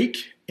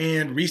break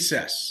and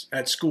recess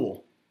at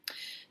school?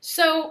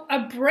 So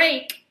a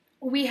break,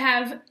 we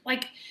have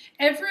like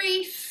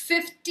every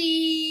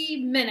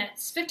 50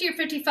 or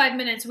 55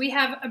 minutes, we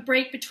have a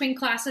break between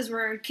classes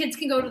where kids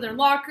can go to their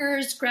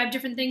lockers, grab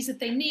different things that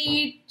they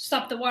need,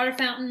 stop the water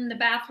fountain, the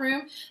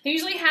bathroom. They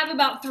usually have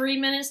about 3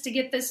 minutes to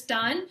get this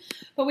done.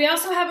 But we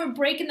also have a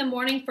break in the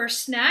morning for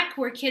snack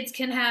where kids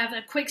can have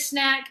a quick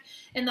snack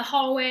in the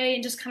hallway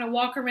and just kind of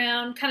walk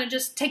around, kind of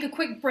just take a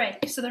quick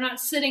break so they're not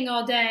sitting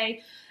all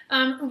day.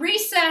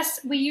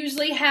 Recess, we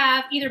usually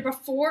have either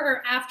before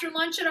or after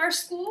lunch at our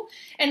school.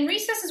 And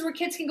recess is where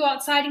kids can go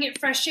outside and get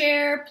fresh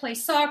air, play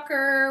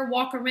soccer,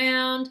 walk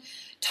around,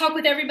 talk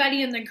with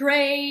everybody in the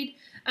grade.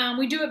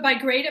 We do it by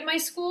grade at my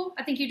school.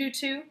 I think you do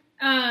too.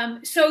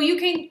 So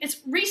it's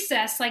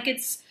recess, like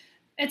it's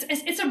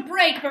a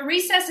break, but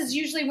recess is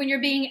usually when you're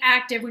being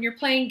active, when you're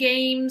playing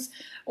games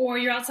or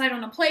you're outside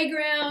on a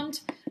playground.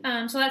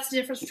 So that's the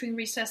difference between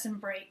recess and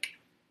break.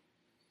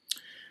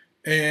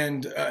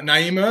 And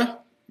Naima,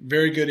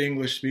 very good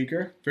English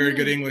speaker, very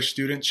good English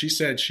student. She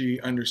said she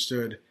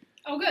understood.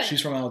 Oh, good.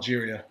 She's from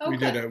Algeria. Oh, we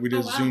did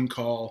a Zoom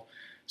call.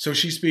 So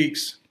she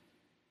speaks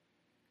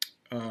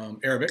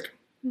Arabic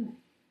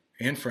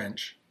and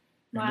French.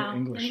 Wow.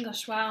 And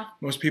English, wow.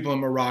 Most people in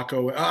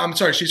Morocco, I'm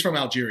sorry, she's from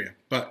Algeria,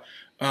 but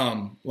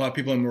a lot of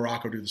people in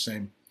Morocco do the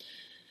same.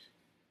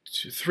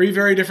 Three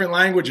very different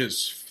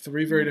languages.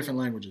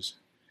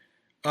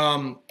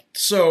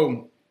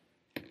 So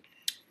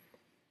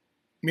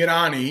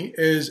Mirani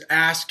is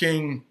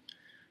asking,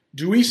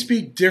 do we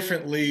speak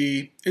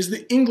differently? Is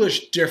the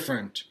English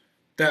different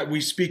that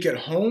we speak at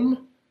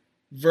home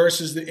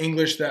versus the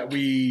English that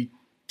we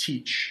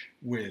teach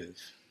with?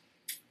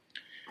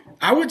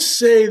 I would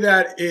say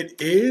that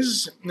it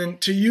is, and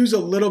to use a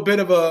little bit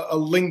of a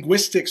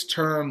linguistics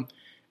term,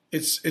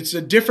 it's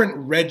a different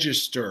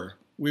register.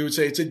 We would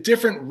say it's a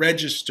different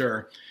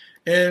register.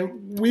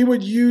 And we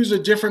would use a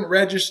different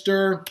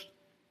register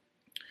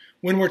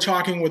when we're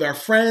talking with our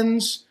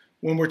friends,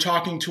 when we're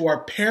talking to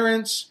our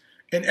parents,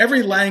 and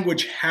every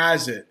language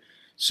has it.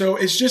 So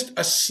it's just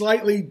a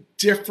slightly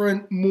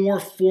different, more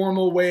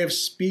formal way of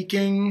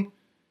speaking,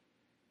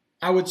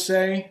 I would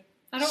say.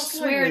 I don't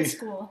swear at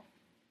school.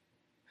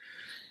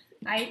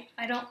 I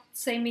don't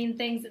say mean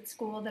things at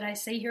school that I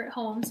say here at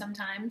home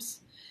sometimes.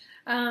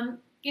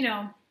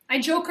 I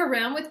joke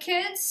around with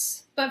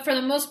kids, but for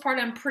the most part,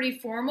 I'm pretty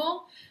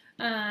formal.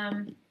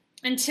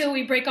 until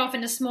we break off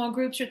into small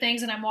groups or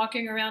things, and I'm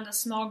walking around to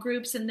small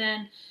groups. And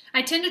then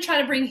I tend to try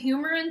to bring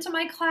humor into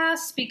my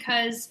class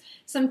because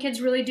some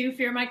kids really do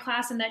fear my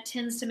class, and that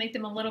tends to make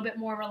them a little bit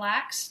more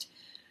relaxed.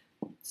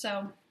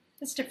 So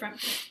it's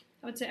different.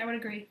 I would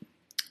agree.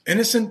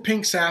 Innocent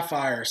Pink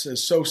Sapphire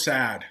says, so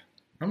sad.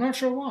 I'm not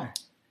sure why.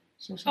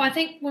 So sad. Oh, I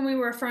think when we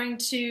were referring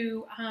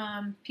to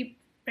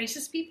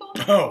racist people.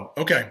 Oh,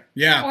 okay.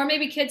 Yeah. Or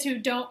maybe kids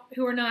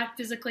who are not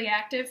physically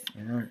active.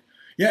 All right.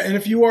 Yeah, and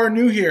if you are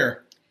new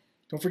here,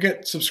 don't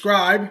forget,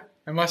 subscribe.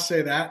 I must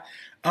say that.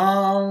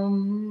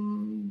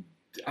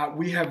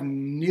 We have,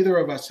 neither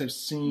of us have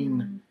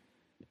seen,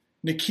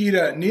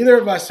 Nikita, neither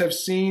of us have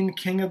seen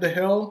King of the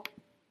Hill.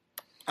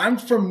 I'm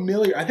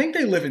familiar. I think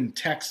they live in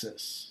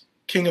Texas,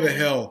 King of the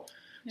Hill.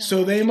 Yeah.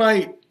 So they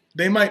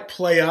might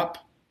play up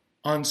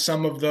on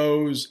some of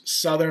those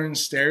Southern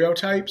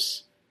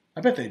stereotypes.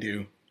 I bet they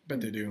do.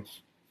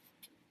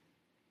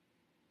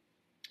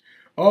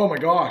 Oh my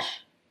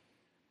gosh.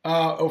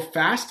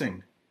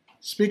 Fasting.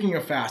 Speaking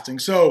of fasting.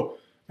 So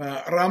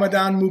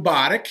Ramadan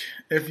Mubarak,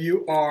 if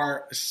you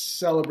are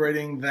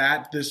celebrating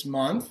that this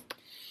month.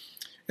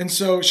 And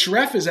so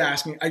Shref is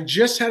asking, I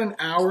just had an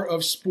hour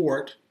of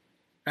sport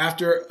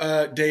after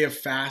a day of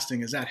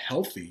fasting. Is that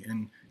healthy?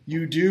 And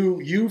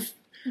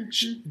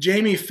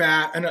Jamie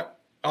and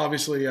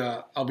obviously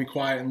I'll be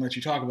quiet and let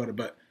you talk about it,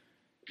 but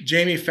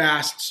Jamie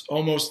fasts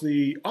almost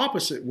the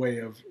opposite way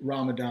of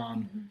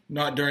Ramadan,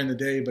 not during the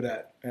day, but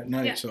at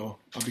night. Yeah. So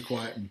I'll be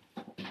quiet.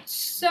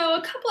 So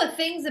a couple of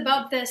things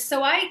about this.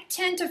 So I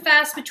tend to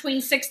fast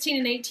between 16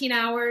 and 18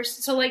 hours.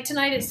 So like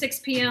tonight at 6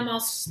 p.m., I'll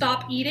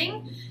stop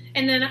eating,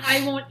 and then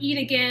I won't eat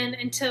again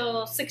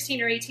until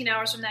 16 or 18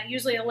 hours from that,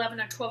 usually 11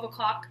 or 12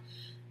 o'clock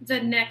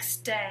the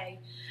next day.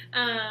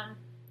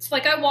 So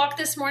like I walked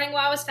this morning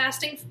while I was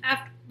fasting. I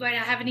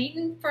haven't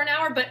eaten for an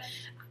hour, but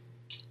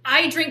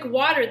I drink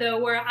water, though,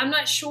 where I'm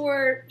not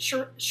sure,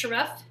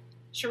 Sharif?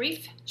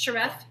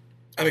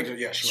 I think so,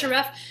 yeah,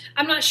 Sharif.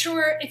 I'm not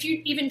sure if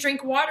you even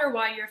drink water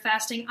while you're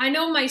fasting. I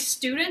know my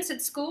students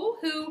at school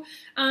who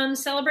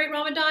celebrate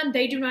Ramadan,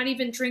 they do not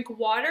even drink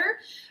water.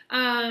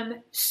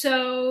 And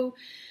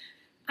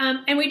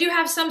we do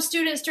have some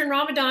students during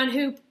Ramadan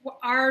who,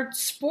 our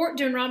sport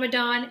during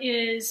Ramadan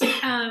is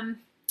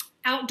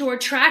outdoor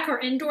track or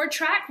indoor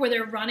track where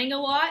they're running a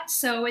lot.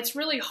 So it's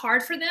really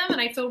hard for them, and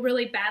I feel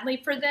really badly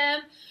for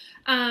them.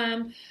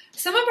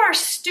 Some of our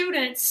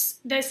students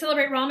that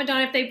celebrate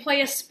Ramadan, if they play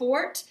a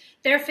sport,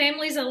 their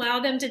families allow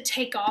them to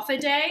take off a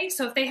day.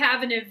 So if they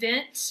have an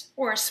event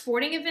or a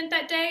sporting event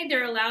that day,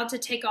 they're allowed to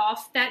take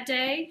off that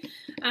day.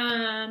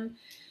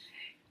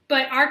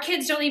 But our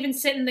kids don't even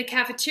sit in the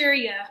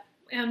cafeteria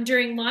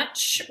during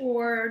lunch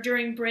or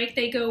during break.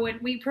 They go and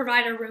we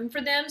provide a room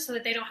for them so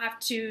that they don't have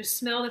to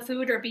smell the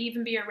food or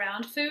even be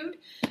around food.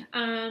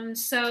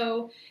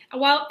 So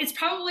while it's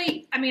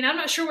probably, I'm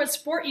not sure what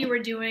sport you were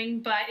doing,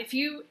 but if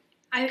you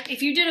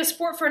did a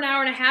sport for an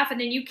hour and a half and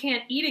then you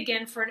can't eat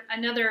again for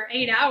another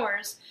 8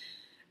 hours,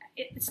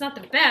 it's not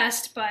the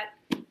best, but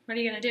what are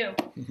you going to do?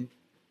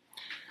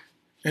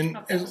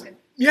 Mm-hmm.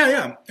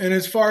 Yeah. And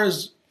as far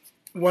as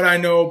what I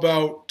know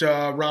about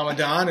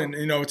Ramadan, and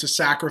it's a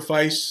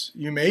sacrifice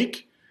you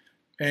make,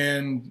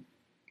 and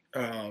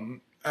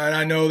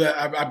I know that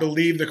I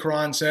believe the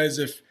Quran says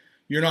if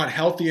you're not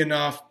healthy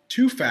enough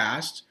to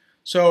fast,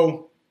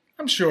 so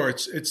I'm sure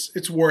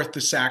it's worth the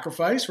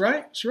sacrifice,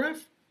 right,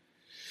 Sharif?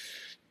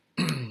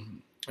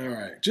 All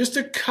right, just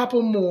a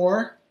couple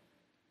more.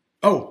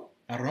 Oh,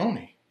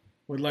 Aroni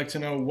would like to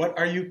know, what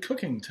are you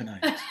cooking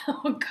tonight?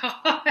 Oh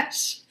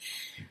gosh.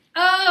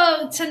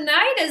 Oh,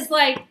 tonight is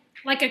like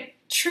a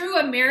true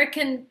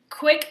American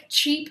quick,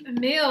 cheap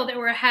meal that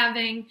we're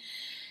having.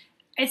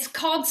 It's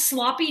called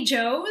Sloppy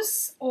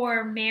Joe's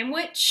or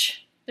Manwich.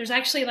 There's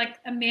actually like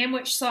a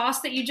Manwich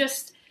sauce that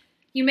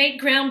you make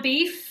ground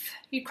beef,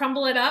 you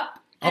crumble it up.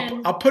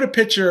 I'll put a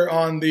picture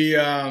on the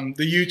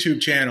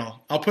YouTube channel.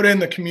 I'll put it in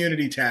the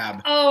community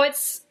tab. Oh,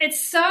 it's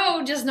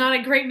so just not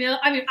a great meal.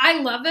 I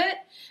love it,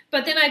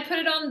 but then I put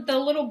it on the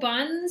little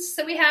buns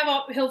that we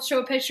have. He'll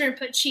show a picture and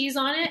put cheese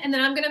on it, and then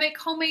I'm going to make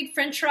homemade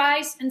French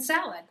fries and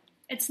salad.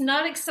 It's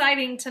not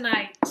exciting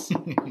tonight.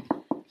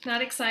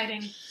 Not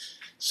exciting.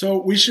 So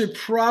we should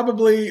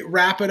probably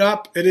wrap it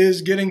up. It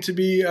is getting to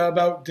be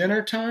about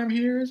dinner time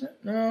here, is it?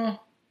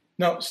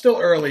 No, still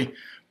early.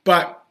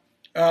 But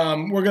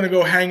we're going to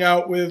go hang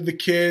out with the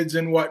kids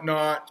and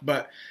whatnot.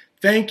 But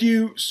thank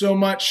you so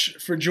much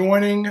for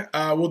joining.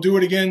 We'll do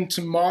it again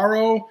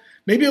tomorrow,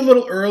 maybe a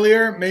little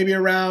earlier, maybe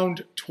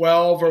around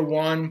 12 or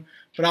 1.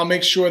 But I'll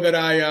make sure that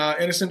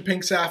Innocent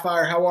Pink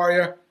Sapphire, how are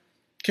you?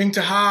 King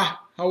Taha,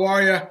 how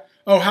are you?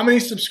 Oh, how many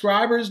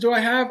subscribers do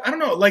I have? I don't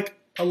know, like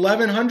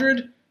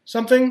 1,100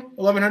 something,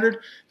 1,100.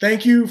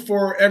 Thank you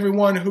for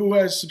everyone who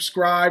has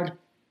subscribed.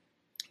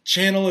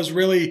 Channel has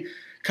really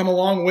come a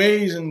long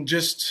ways in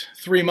just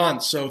 3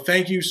 months. So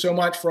thank you so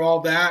much for all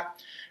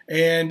that.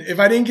 And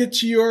if I didn't get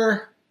to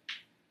your,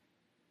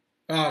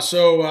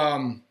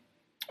 Ozma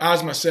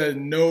said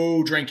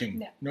no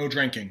drinking, no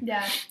drinking.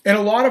 Yeah. And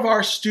a lot of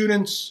our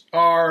students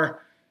are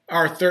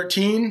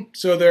 13,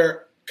 so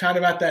they're kind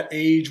of at that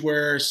age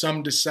where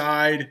some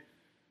decide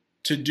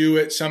to do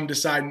it, some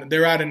decide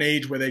they're at an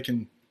age where they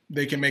can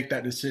make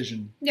that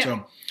decision. Yeah.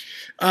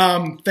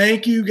 So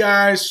thank you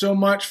guys so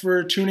much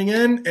for tuning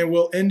in, and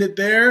we'll end it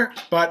there.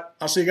 But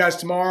I'll see you guys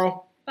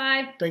tomorrow.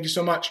 Bye. Thank you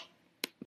so much.